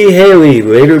 Nikki Haley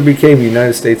later became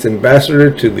United States ambassador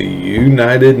to the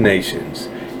United Nations.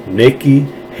 Nikki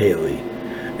Haley.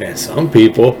 And some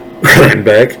people,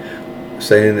 back,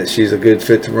 saying that she's a good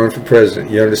fit to run for president.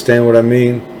 You understand what I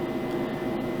mean?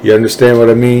 You understand what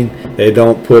I mean? They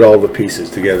don't put all the pieces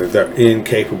together. They're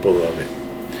incapable of it.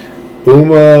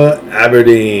 Uma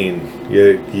Aberdeen.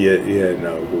 You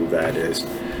know who that is.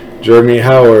 Jeremy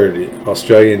Howard,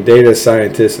 Australian data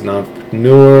scientist and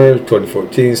entrepreneur.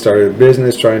 2014, started a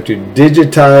business trying to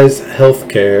digitize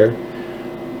healthcare.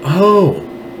 Oh,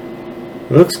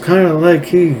 looks kind of like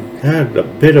he had a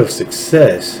bit of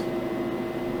success.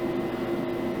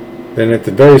 Then at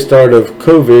the very start of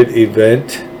COVID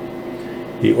event,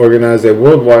 he organized a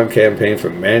worldwide campaign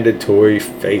for mandatory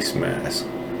face masks.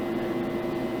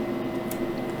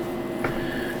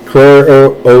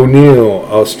 Claire O'Neill,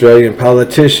 Australian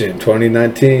politician.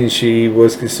 2019, she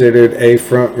was considered a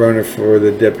front runner for the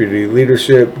deputy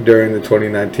leadership during the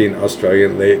 2019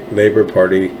 Australian Labor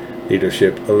Party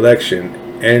leadership election.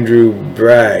 Andrew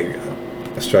Bragg,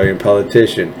 Australian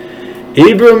politician.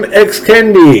 Ibram X.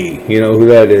 Kendi, you know who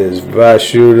that is.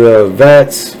 Vasudha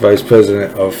Vats, Vice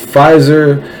President of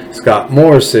Pfizer. Scott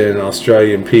Morrison,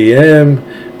 Australian PM.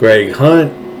 Greg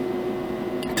Hunt,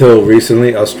 till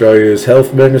recently Australia's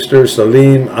Health Minister.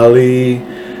 Salim Ali,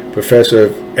 Professor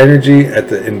of Energy at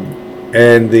the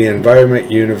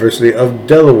Environment University of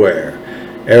Delaware.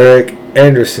 Eric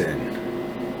Anderson,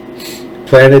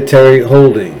 Planetary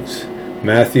Holdings.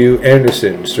 Matthew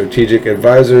Anderson, Strategic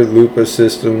Advisor, Lupa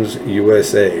Systems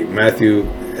USA. Matthew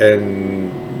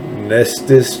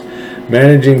Anestis,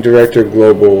 Managing Director,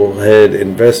 Global Head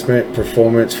Investment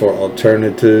Performance for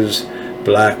Alternatives,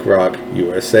 BlackRock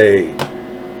USA.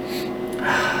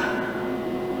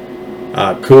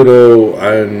 Akudo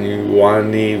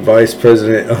Anyuani, Vice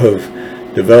President of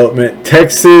Development,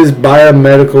 Texas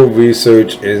Biomedical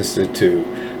Research Institute.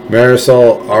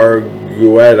 Marisol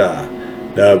Argueta,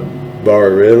 the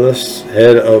Barrilis,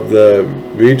 head of the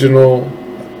regional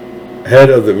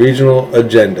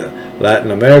agenda,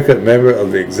 Latin America, member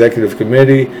of the Executive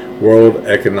Committee, World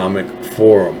Economic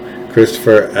Forum.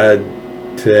 Christopher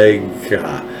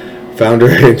Adega, founder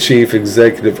and chief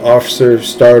executive officer,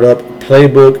 startup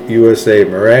Playbook USA.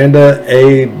 Miranda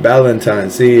A. Ballantyne,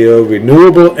 CEO,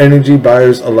 Renewable Energy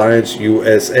Buyers Alliance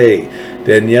USA.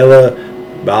 Daniela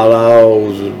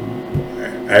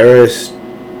Aris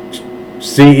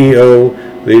CEO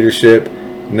Leadership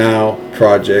Now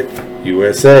Project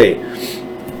USA.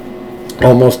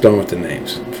 Almost done with the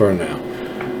names for now.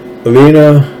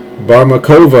 Alina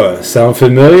Barmakova. Sound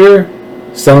familiar?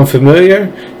 Sound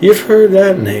familiar? You've heard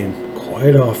that name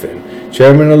quite often.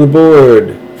 Chairman of the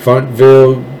board,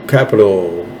 Frontville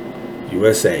Capital,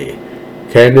 USA.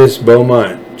 Candace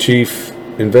Beaumont, Chief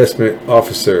Investment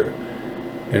Officer.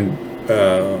 And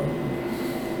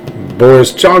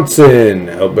Boris Johnson,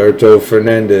 Alberto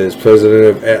Fernandez,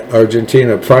 President of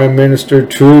Argentina, Prime Minister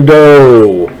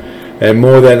Trudeau, and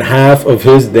more than half of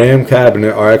his damn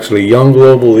cabinet are actually young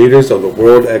global leaders of the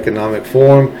World Economic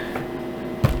Forum.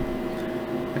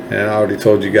 And I already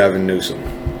told you Gavin Newsom.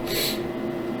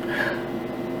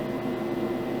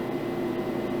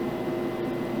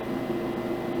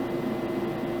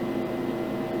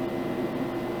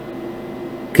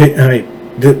 Okay, I mean,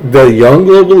 the young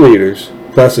global leaders,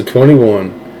 class of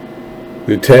 21,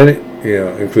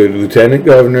 include Lieutenant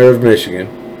Governor of Michigan,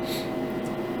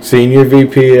 Senior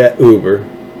VP at Uber,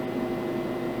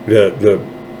 the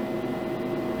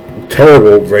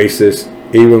terrible racist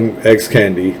Ibram X.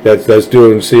 Kendi that's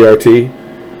doing CRT,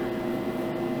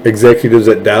 executives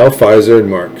at Dow, Pfizer, and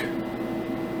Merck.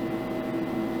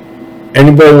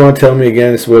 Anybody want to tell me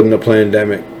again this wasn't a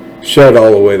pandemic? Shut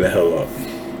all the way the hell up.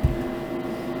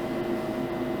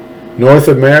 North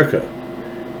America,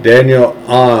 Daniel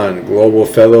Ahn, Global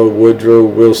Fellow, Woodrow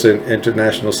Wilson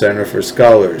International Center for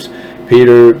Scholars,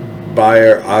 Peter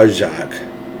Bayer-Ajak,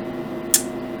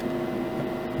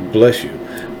 bless you,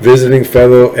 Visiting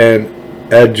Fellow and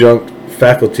Adjunct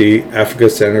Faculty, Africa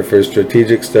Center for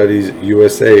Strategic Studies,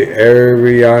 USA,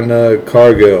 Ariana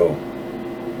Cargill,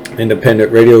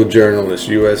 Independent Radio Journalist,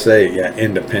 USA, yeah,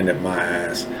 independent my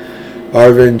ass,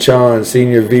 Arvind Chan,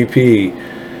 Senior VP,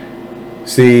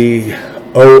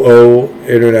 COO,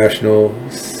 International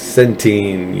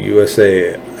Centene,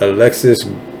 USA, Alexis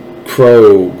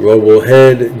Crow, Global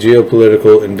Head,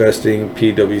 Geopolitical Investing,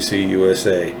 PwC,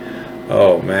 USA.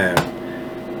 Oh, man.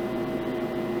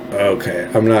 Okay,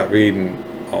 I'm not reading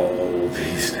all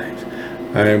these things.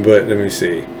 But let me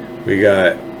see. We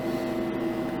got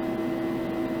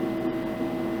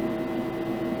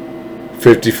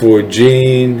 54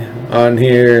 Gene on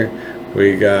here.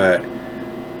 We got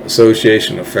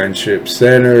Association of Friendship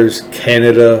Centers,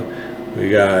 Canada. We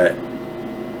got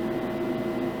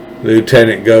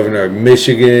Lieutenant Governor of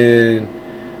Michigan.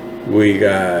 We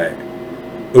got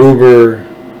Uber.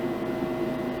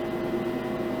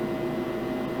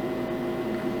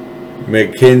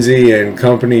 McKinsey and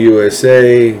Company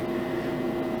USA.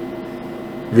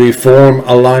 Reform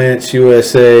Alliance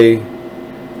USA.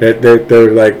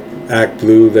 They're like Act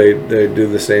Blue. They do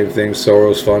the same thing.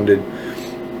 Soros funded.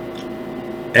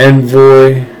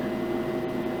 Envoy,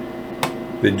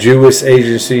 the Jewish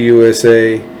Agency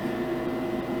USA,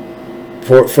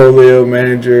 Portfolio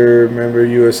Manager, Member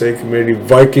USA Committee,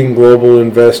 Viking Global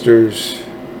Investors,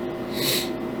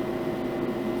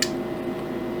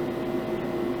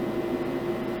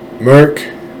 Merck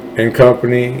and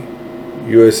Company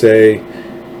USA,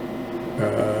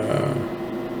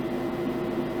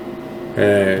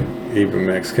 and Ibram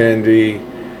X. Kendi,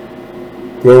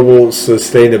 Global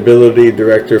Sustainability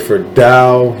Director for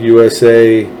Dow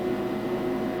USA,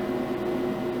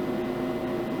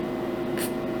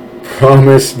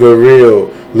 Promise the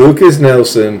Real, Lucas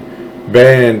Nelson,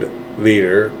 Band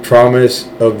Leader, Promise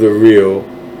of the Real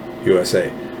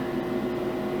USA,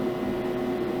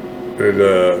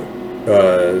 the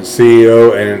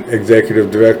CEO and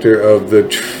Executive Director of the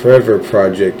Trevor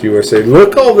Project USA.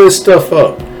 Look all this stuff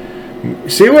up.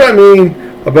 See what I mean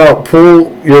about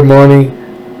pull your money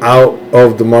out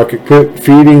of the market, quit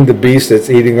feeding the beast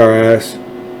that's eating our ass?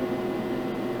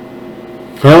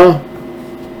 Huh?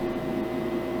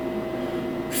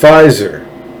 Pfizer,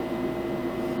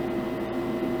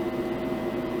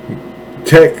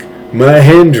 Tech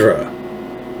Mahindra,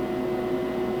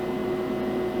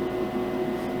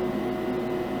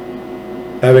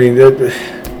 I mean,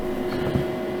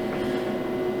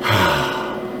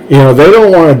 they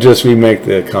don't want to just remake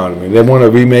the economy. They want to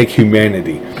remake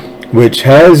humanity, which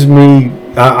has me,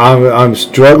 I'm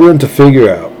struggling to figure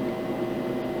out.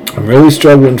 I'm really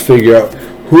struggling to figure out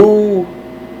who,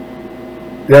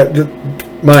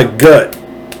 my gut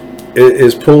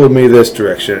is pulling me this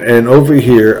direction. And over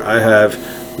here I have,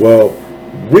 well,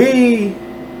 we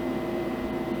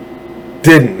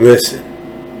didn't listen.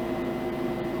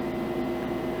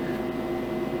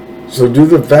 So do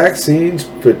the vaccines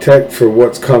protect for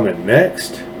what's coming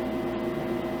next?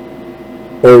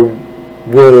 Or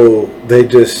will they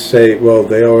just say, well,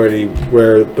 they already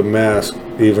wear the mask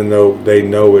even though they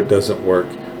know it doesn't work?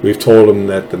 We've told them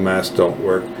that the masks don't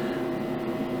work,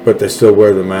 but they still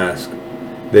wear the mask.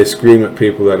 They scream at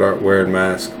people that aren't wearing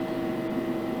masks.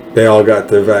 They all got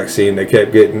their vaccine. They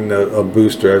kept getting a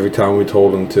booster every time we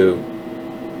told them to.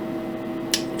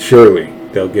 Surely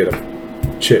they'll get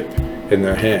a chip in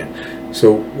their hand.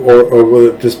 So, or will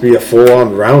it just be a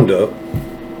full-on roundup,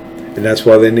 and that's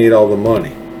why they need all the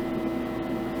money?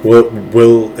 Will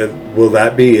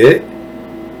that be it?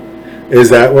 Is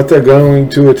that what they're going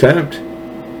to attempt?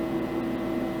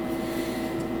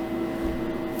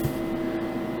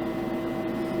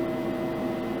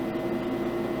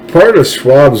 Part of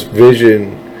Schwab's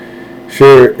vision,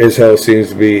 sure as hell, seems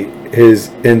to be his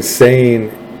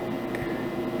insane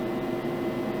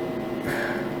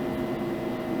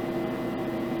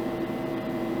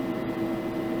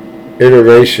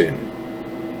iteration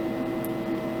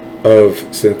of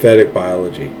synthetic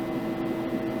biology.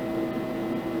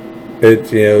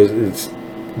 It's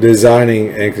designing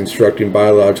and constructing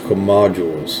biological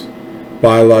modules,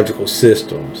 biological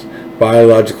systems,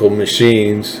 biological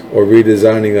machines, or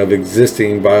redesigning of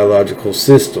existing biological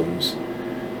systems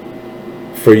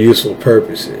for useful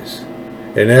purposes.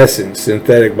 In essence,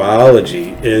 synthetic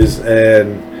biology is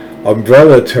an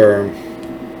umbrella term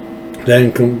that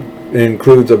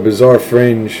includes a bizarre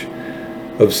fringe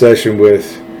obsession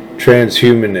with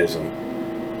transhumanism,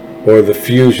 or the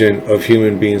fusion of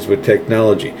human beings with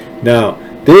technology. Now,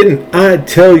 didn't I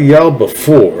tell y'all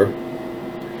before?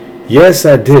 Yes,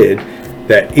 I did.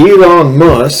 That Elon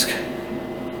Musk,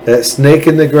 that snake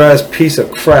in the grass piece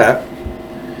of crap,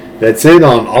 that's in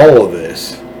on all of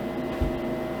this.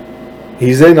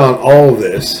 He's in on all of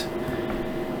this.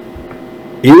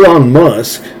 Elon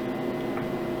Musk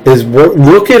is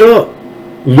look it up.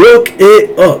 Look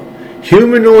it up.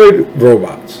 Humanoid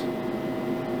robots.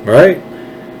 Right?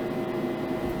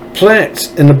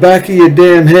 Plants in the back of your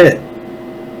damn head.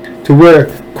 To where,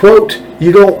 quote,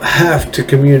 you don't have to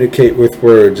communicate with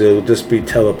words. It'll just be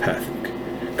telepathic.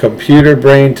 Computer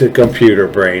brain to computer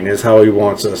brain is how he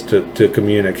wants us to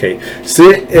communicate.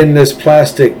 Sit in this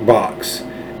plastic box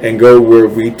and go where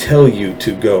we tell you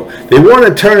to go. They want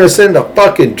to turn us into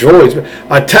fucking droids.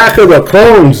 Attack of the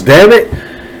Clones, damn it.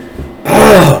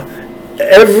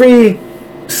 Every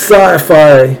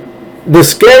sci-fi, the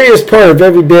scariest part of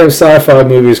every damn sci-fi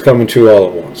movie is coming true all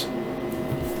at once.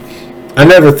 I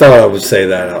never thought I would say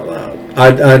that out loud.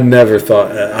 I never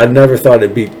thought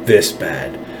it'd be this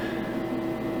bad.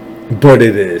 But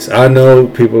it is. I know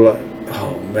people are,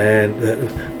 oh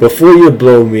man, before you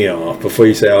blow me off, before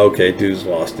you say, okay, dude's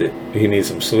lost it, he needs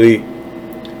some sleep,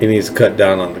 he needs to cut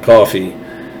down on the coffee,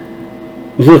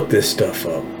 look this stuff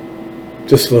up.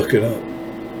 Just look it up.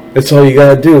 That's all you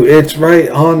gotta do. It's right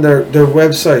on their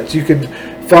websites. You can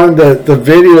find the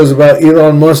videos about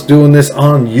Elon Musk doing this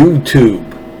on YouTube.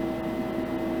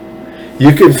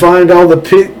 You can find all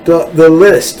the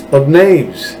list of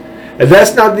names. And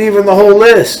that's not even the whole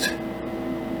list.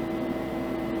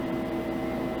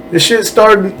 This shit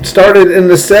started in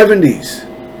the 70s.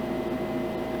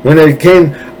 When it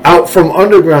came out from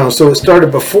underground, so it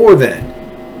started before then.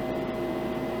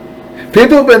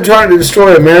 People have been trying to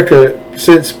destroy America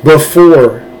since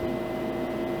before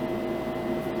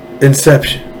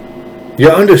inception. You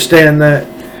understand that?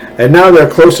 And now they're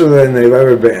closer than they've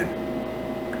ever been.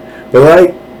 But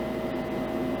like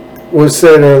was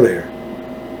said earlier,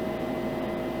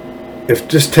 if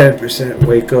just 10%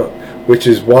 wake up, which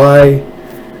is why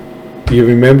you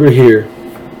remember here,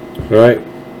 right?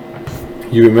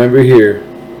 You remember here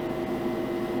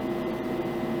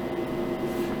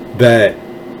that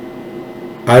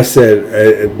I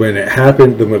said when it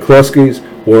happened, the McCluskeys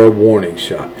were a warning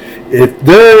shot. If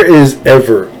there is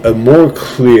ever a more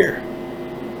clear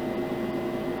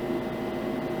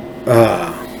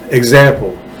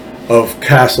example of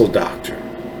castle doctrine,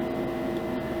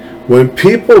 when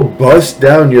people bust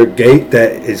down your gate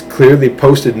that is clearly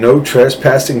posted no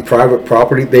trespassing private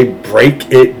property, they break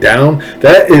it down.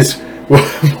 That is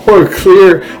more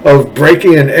clear of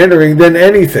breaking and entering than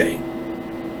anything.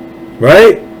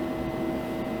 Right?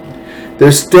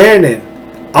 They're standing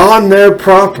on their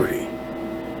property,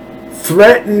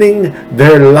 threatening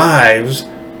their lives,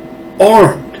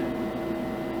 armed.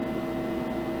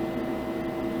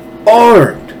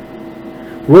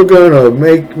 We're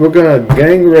gonna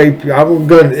gang rape.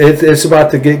 It's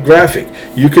about to get graphic.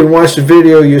 You can watch the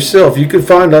video yourself. You can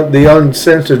find out the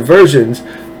uncensored versions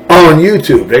on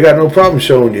YouTube. They got no problem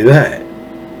showing you that.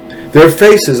 Their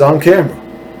faces on camera.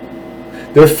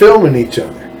 They're filming each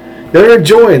other. They're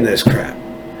enjoying this crap.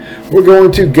 We're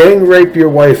going to gang rape your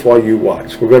wife while you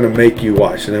watch. We're going to make you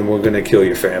watch, and then we're going to kill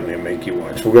your family and make you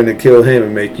watch. We're going to kill him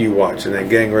and make you watch, and then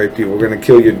gang rape you. We're going to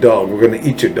kill your dog. We're going to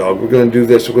eat your dog. We're going to do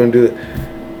this. We're going to do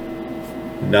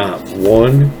that. Not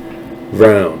one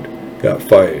round got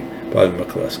fired by the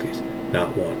McCluskeys.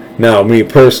 Not one. Now, me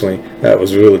personally, that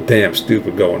was real damn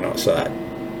stupid going outside.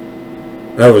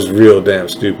 That was real damn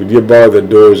stupid. You bar the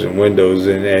doors and windows,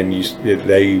 and you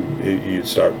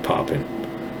start popping.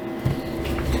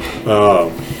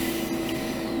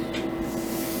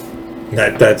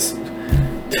 That's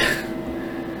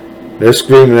they're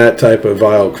screaming that type of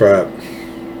vile crap.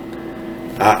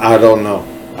 I don't know.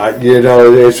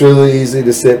 It's really easy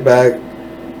to sit back,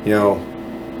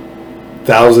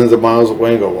 thousands of miles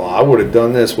away and go, well, I would have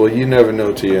done this. Well, you never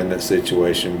know till you're in that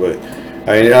situation. But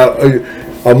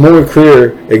a more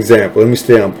clear example, let me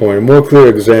stay on point, a more clear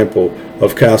example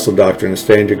of castle doctrine and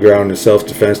stand your ground and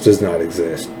self-defense does not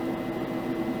exist.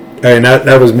 And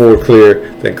that was more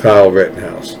clear than Kyle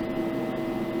Rittenhouse.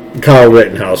 Kyle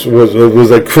Rittenhouse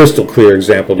was a crystal clear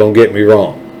example, don't get me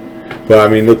wrong. But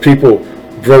the people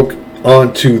broke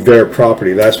onto their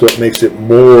property. That's what makes it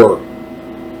more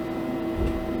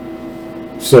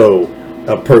so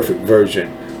a perfect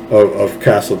version of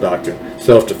castle doctrine.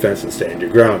 Self-defense and stand your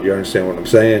ground. You understand what I'm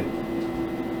saying?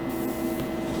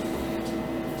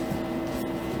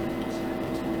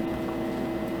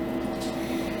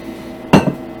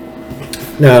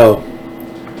 Now,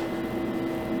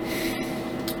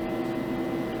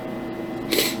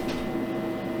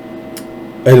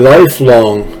 a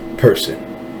lifelong person,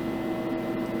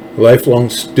 a lifelong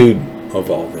student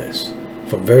of all this,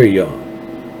 from very young,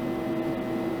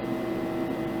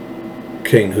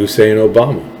 King Hussein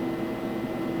Obama.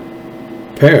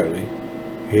 Apparently,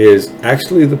 he is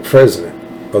actually the president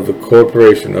of the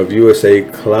corporation of USA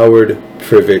Cloward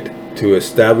Privet to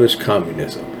establish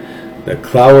communism. The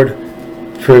Cloward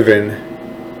Privet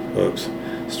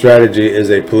strategy is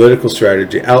a political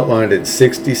strategy outlined in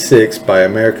 '66 by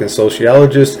American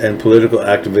sociologists and political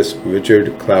activists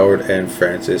Richard Cloward and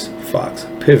Francis Fox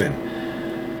Piven.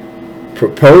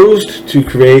 Proposed to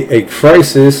create a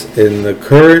crisis in the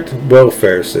current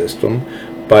welfare system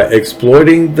by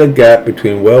exploiting the gap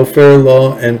between welfare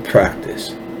law and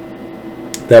practice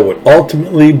that would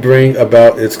ultimately bring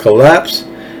about its collapse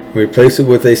and replace it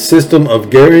with a system of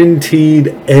guaranteed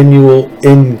annual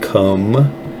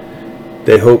income.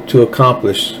 They hope to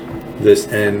accomplish this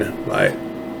end by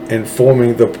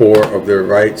informing the poor of their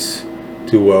rights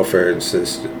to welfare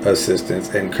assistance,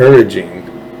 encouraging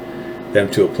them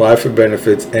to apply for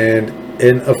benefits, and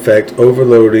in effect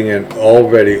overloading an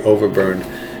already overburdened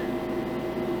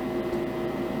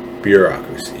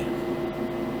bureaucracy.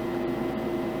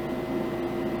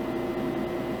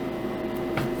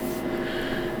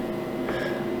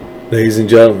 Ladies and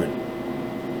gentlemen,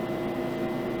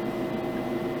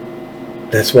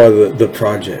 that's why the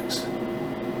projects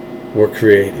were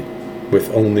created, with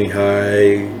only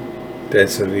high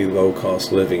density, low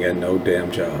cost living and no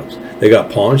damn jobs. They got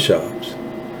pawn shops.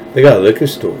 They got liquor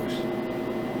stores.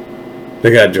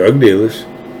 They got drug dealers.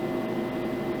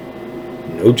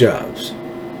 No jobs.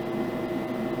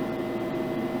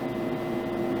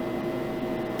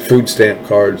 Food stamp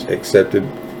cards accepted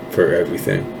for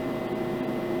everything.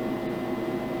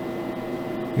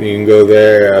 You can go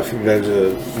there. I think there's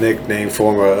a nickname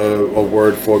for them, a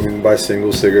word for them. You can buy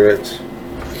single cigarettes,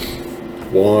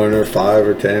 1 or 5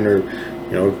 or 10 or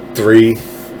 3.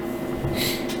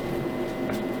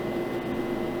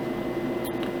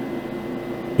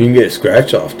 You can get a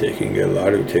scratch off ticket, you can get a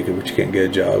lottery ticket, but you can't get a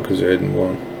job because there isn't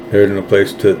one. There isn't a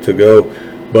place to go.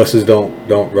 Buses don't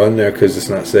run there because it's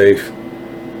not safe.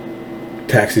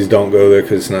 Taxis don't go there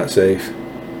because it's not safe.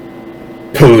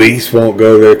 Police won't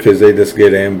go there because they just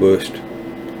get ambushed.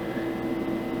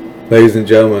 Ladies and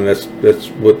gentlemen, that's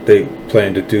what they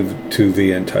plan to do to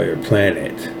the entire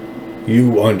planet.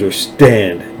 You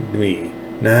understand me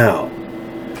now.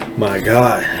 My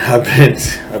God, I've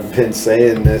been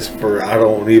saying this for I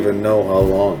don't even know how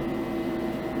long.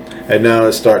 And now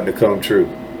it's starting to come true.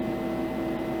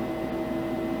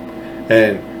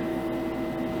 And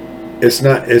it's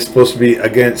supposed to be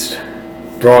against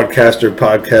broadcaster,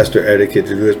 podcaster etiquette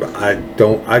to do this, but I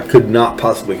could not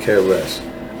possibly care less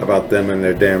about them and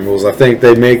their damn rules. I think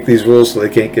they make these rules so they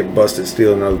can't get busted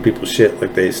stealing other people's shit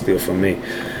like they steal from me.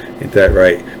 Ain't that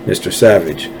right, Mr.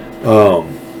 Savage?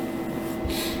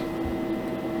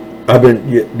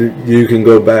 You can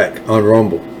go back on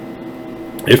Rumble.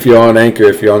 If you're on Anchor,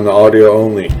 if you're on the audio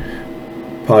only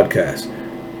podcast,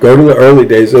 go to the early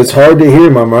days. It's hard to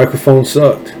hear. My microphone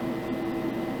sucked.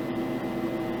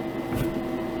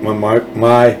 My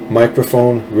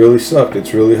microphone really sucked.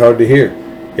 It's really hard to hear.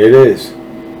 It is.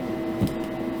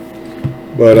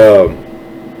 But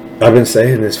I've been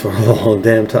saying this for a long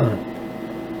damn time.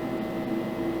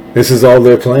 This is all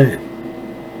they're playing.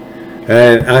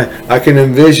 And I can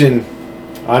envision,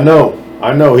 I know,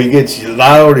 he gets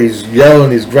loud, he's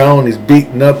yelling, he's growling, he's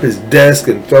beating up his desk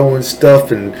and throwing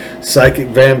stuff and psychic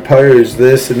vampires,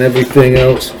 this and everything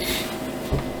else.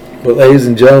 But ladies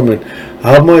and gentlemen,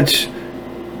 how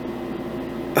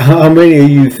many of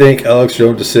you think Alex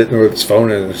Jones is sitting there with his phone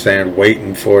in his hand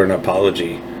waiting for an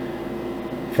apology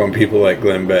from people like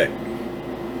Glenn Beck?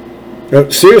 No,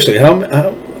 seriously,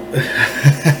 how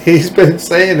he's been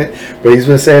saying it, but he's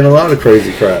been saying a lot of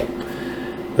crazy crap.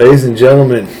 Ladies and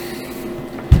gentlemen,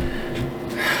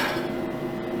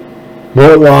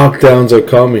 more lockdowns are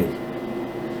coming.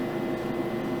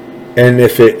 And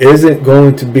if it isn't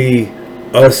going to be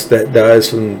us that dies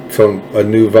from a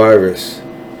new virus,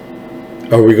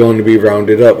 are we going to be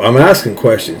rounded up? I'm asking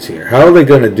questions here. How are they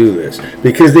going to do this?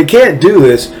 Because they can't do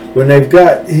this when they've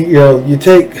got, you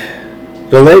take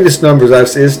the latest numbers I've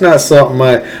seen. It's not something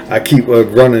I keep a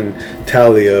running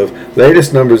tally of.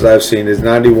 Latest numbers I've seen is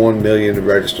 91 million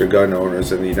registered gun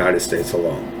owners in the United States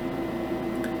alone.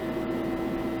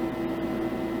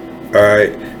 All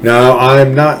right. Now,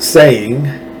 I'm not saying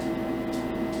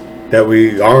that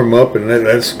we arm up and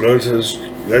let's charge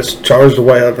the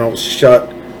White House and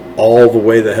shut all the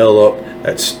way the hell up.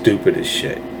 That's stupid as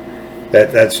shit.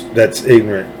 That's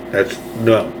ignorant. That's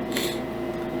no.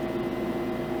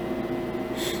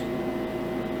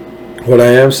 What I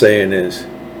am saying is,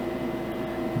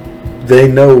 they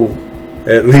know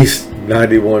at least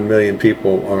 91 million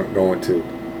people aren't going to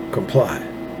comply.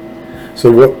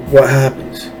 So what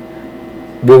happens?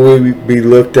 Will we be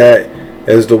looked at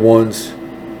as the ones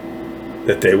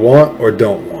that they want or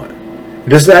don't want?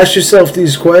 Just ask yourself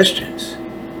these questions.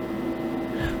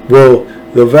 Will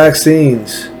the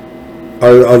vaccines,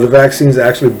 are the vaccines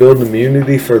actually building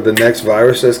immunity for the next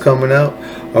virus that's coming out?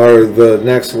 Are the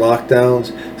next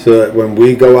lockdowns so that when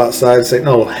we go outside and say,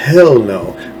 no, hell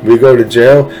no, we go to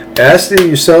jail? Ask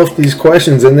yourself these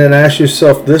questions and then ask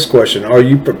yourself this question. Are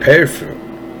you prepared for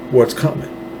what's coming?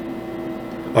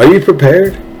 Are you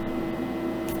prepared?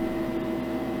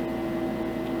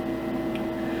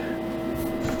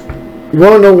 You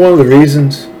want to know one of the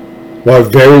reasons why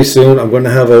very soon I'm going to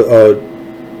have a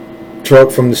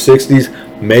truck from the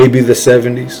 60s, maybe the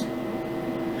 70s?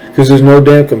 Because there's no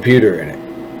damn computer in it.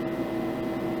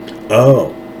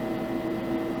 Oh.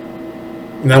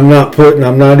 And I'm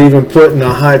not even putting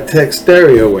a high-tech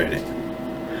stereo in it.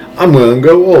 I'm going to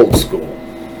go old school.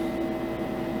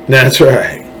 That's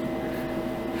right.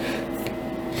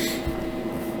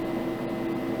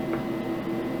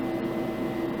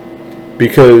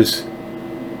 Because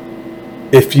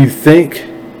if you think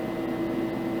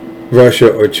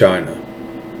Russia or China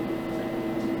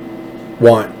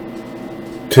want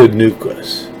to nuke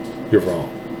us, you're wrong.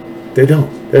 They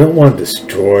don't. They don't want to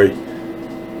destroy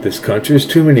this country. There's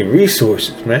too many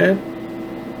resources, man.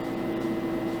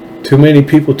 Too many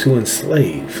people to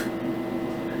enslave.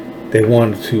 They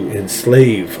wanted to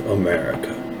enslave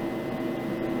America.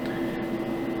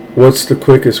 What's the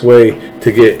quickest way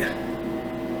to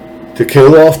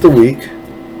kill off the weak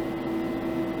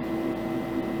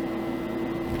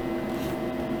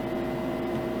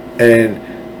and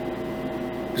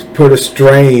put a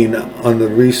strain on the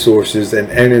resources and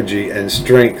energy and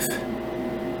strength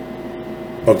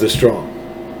of the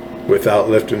strong without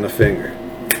lifting a finger?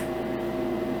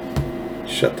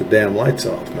 Shut the damn lights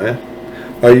off, man.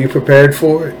 Are you prepared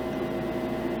for it?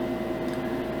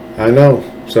 I know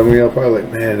some of y'all are probably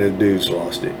like, man, this dude's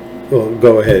lost it. Well,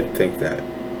 go ahead and think that.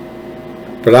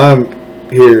 But I'm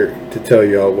here to tell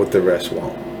y'all what the rest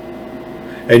won't.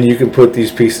 And you can put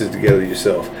these pieces together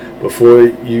yourself. Before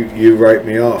you write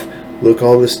me off, look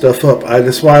all this stuff up.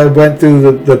 That's why I went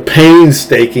through the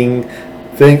painstaking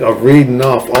thing of reading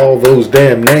off all those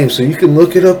damn names so you can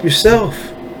look it up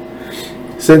yourself.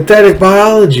 Synthetic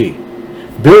biology.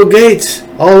 Bill Gates,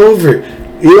 all over it.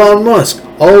 Elon Musk,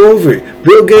 all over it.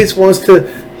 Bill Gates wants to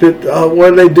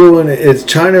what are they doing? It's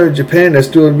China or Japan that's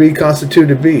doing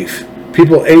reconstituted beef.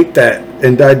 People ate that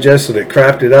and digested it,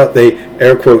 crapped it out. They,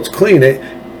 air quotes, clean it,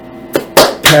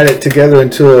 pat it together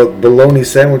into a bologna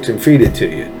sandwich and feed it to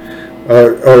you.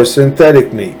 Or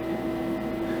synthetic meat.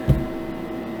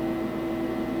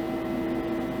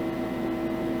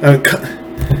 I mean,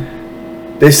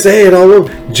 they say it all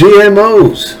over.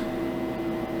 GMOs.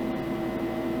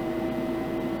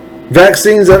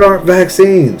 Vaccines that aren't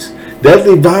vaccines.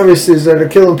 Deadly viruses that are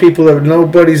killing people that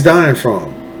nobody's dying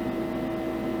from.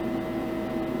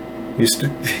 You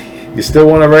still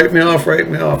want to write me off? Write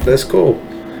me off. That's cool.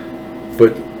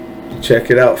 But check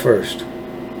it out first.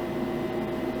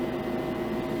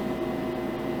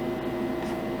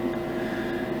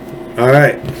 All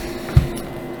right.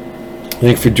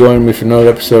 Thanks for joining me for another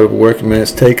episode of Working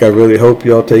Man's Take. I really hope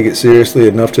y'all take it seriously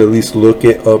enough to at least look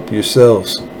it up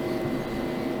yourselves.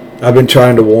 I've been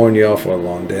trying to warn y'all for a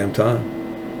long damn time.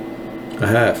 I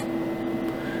have.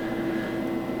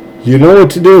 You know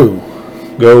what to do.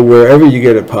 Go wherever you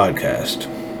get a podcast.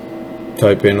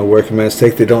 Type in a Working Man's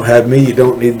Take. They don't have me. You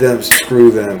don't need them. Screw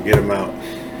them. Get them out.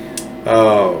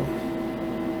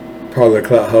 Parler,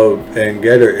 Clout Hub, and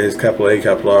Getter is capital A,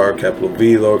 capital R, capital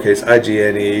V, lowercase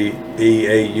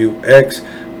IGNEEAUX.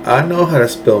 I know how to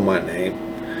spell my name.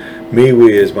 MeWe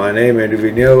is my name, Andy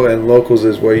Vigneault, and Locals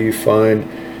is where you find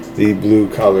the Blue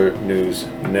Collar News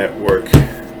Network.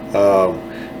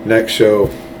 Next show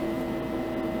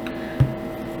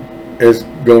is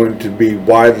going to be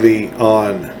widely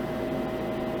on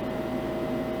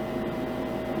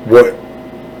what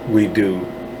we do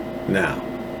now.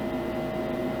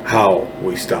 How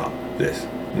we stop this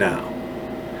now.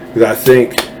 Because I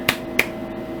think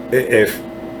if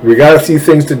we got a few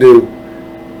things to do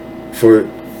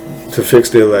to fix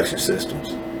the election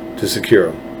systems, to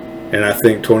secure them. And I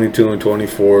think 22 and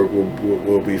 24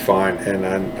 will be fine. And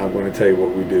I'm going to tell you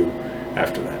what we do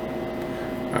after that.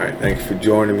 All right. Thank you for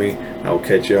joining me. I will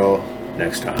catch y'all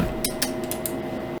next time.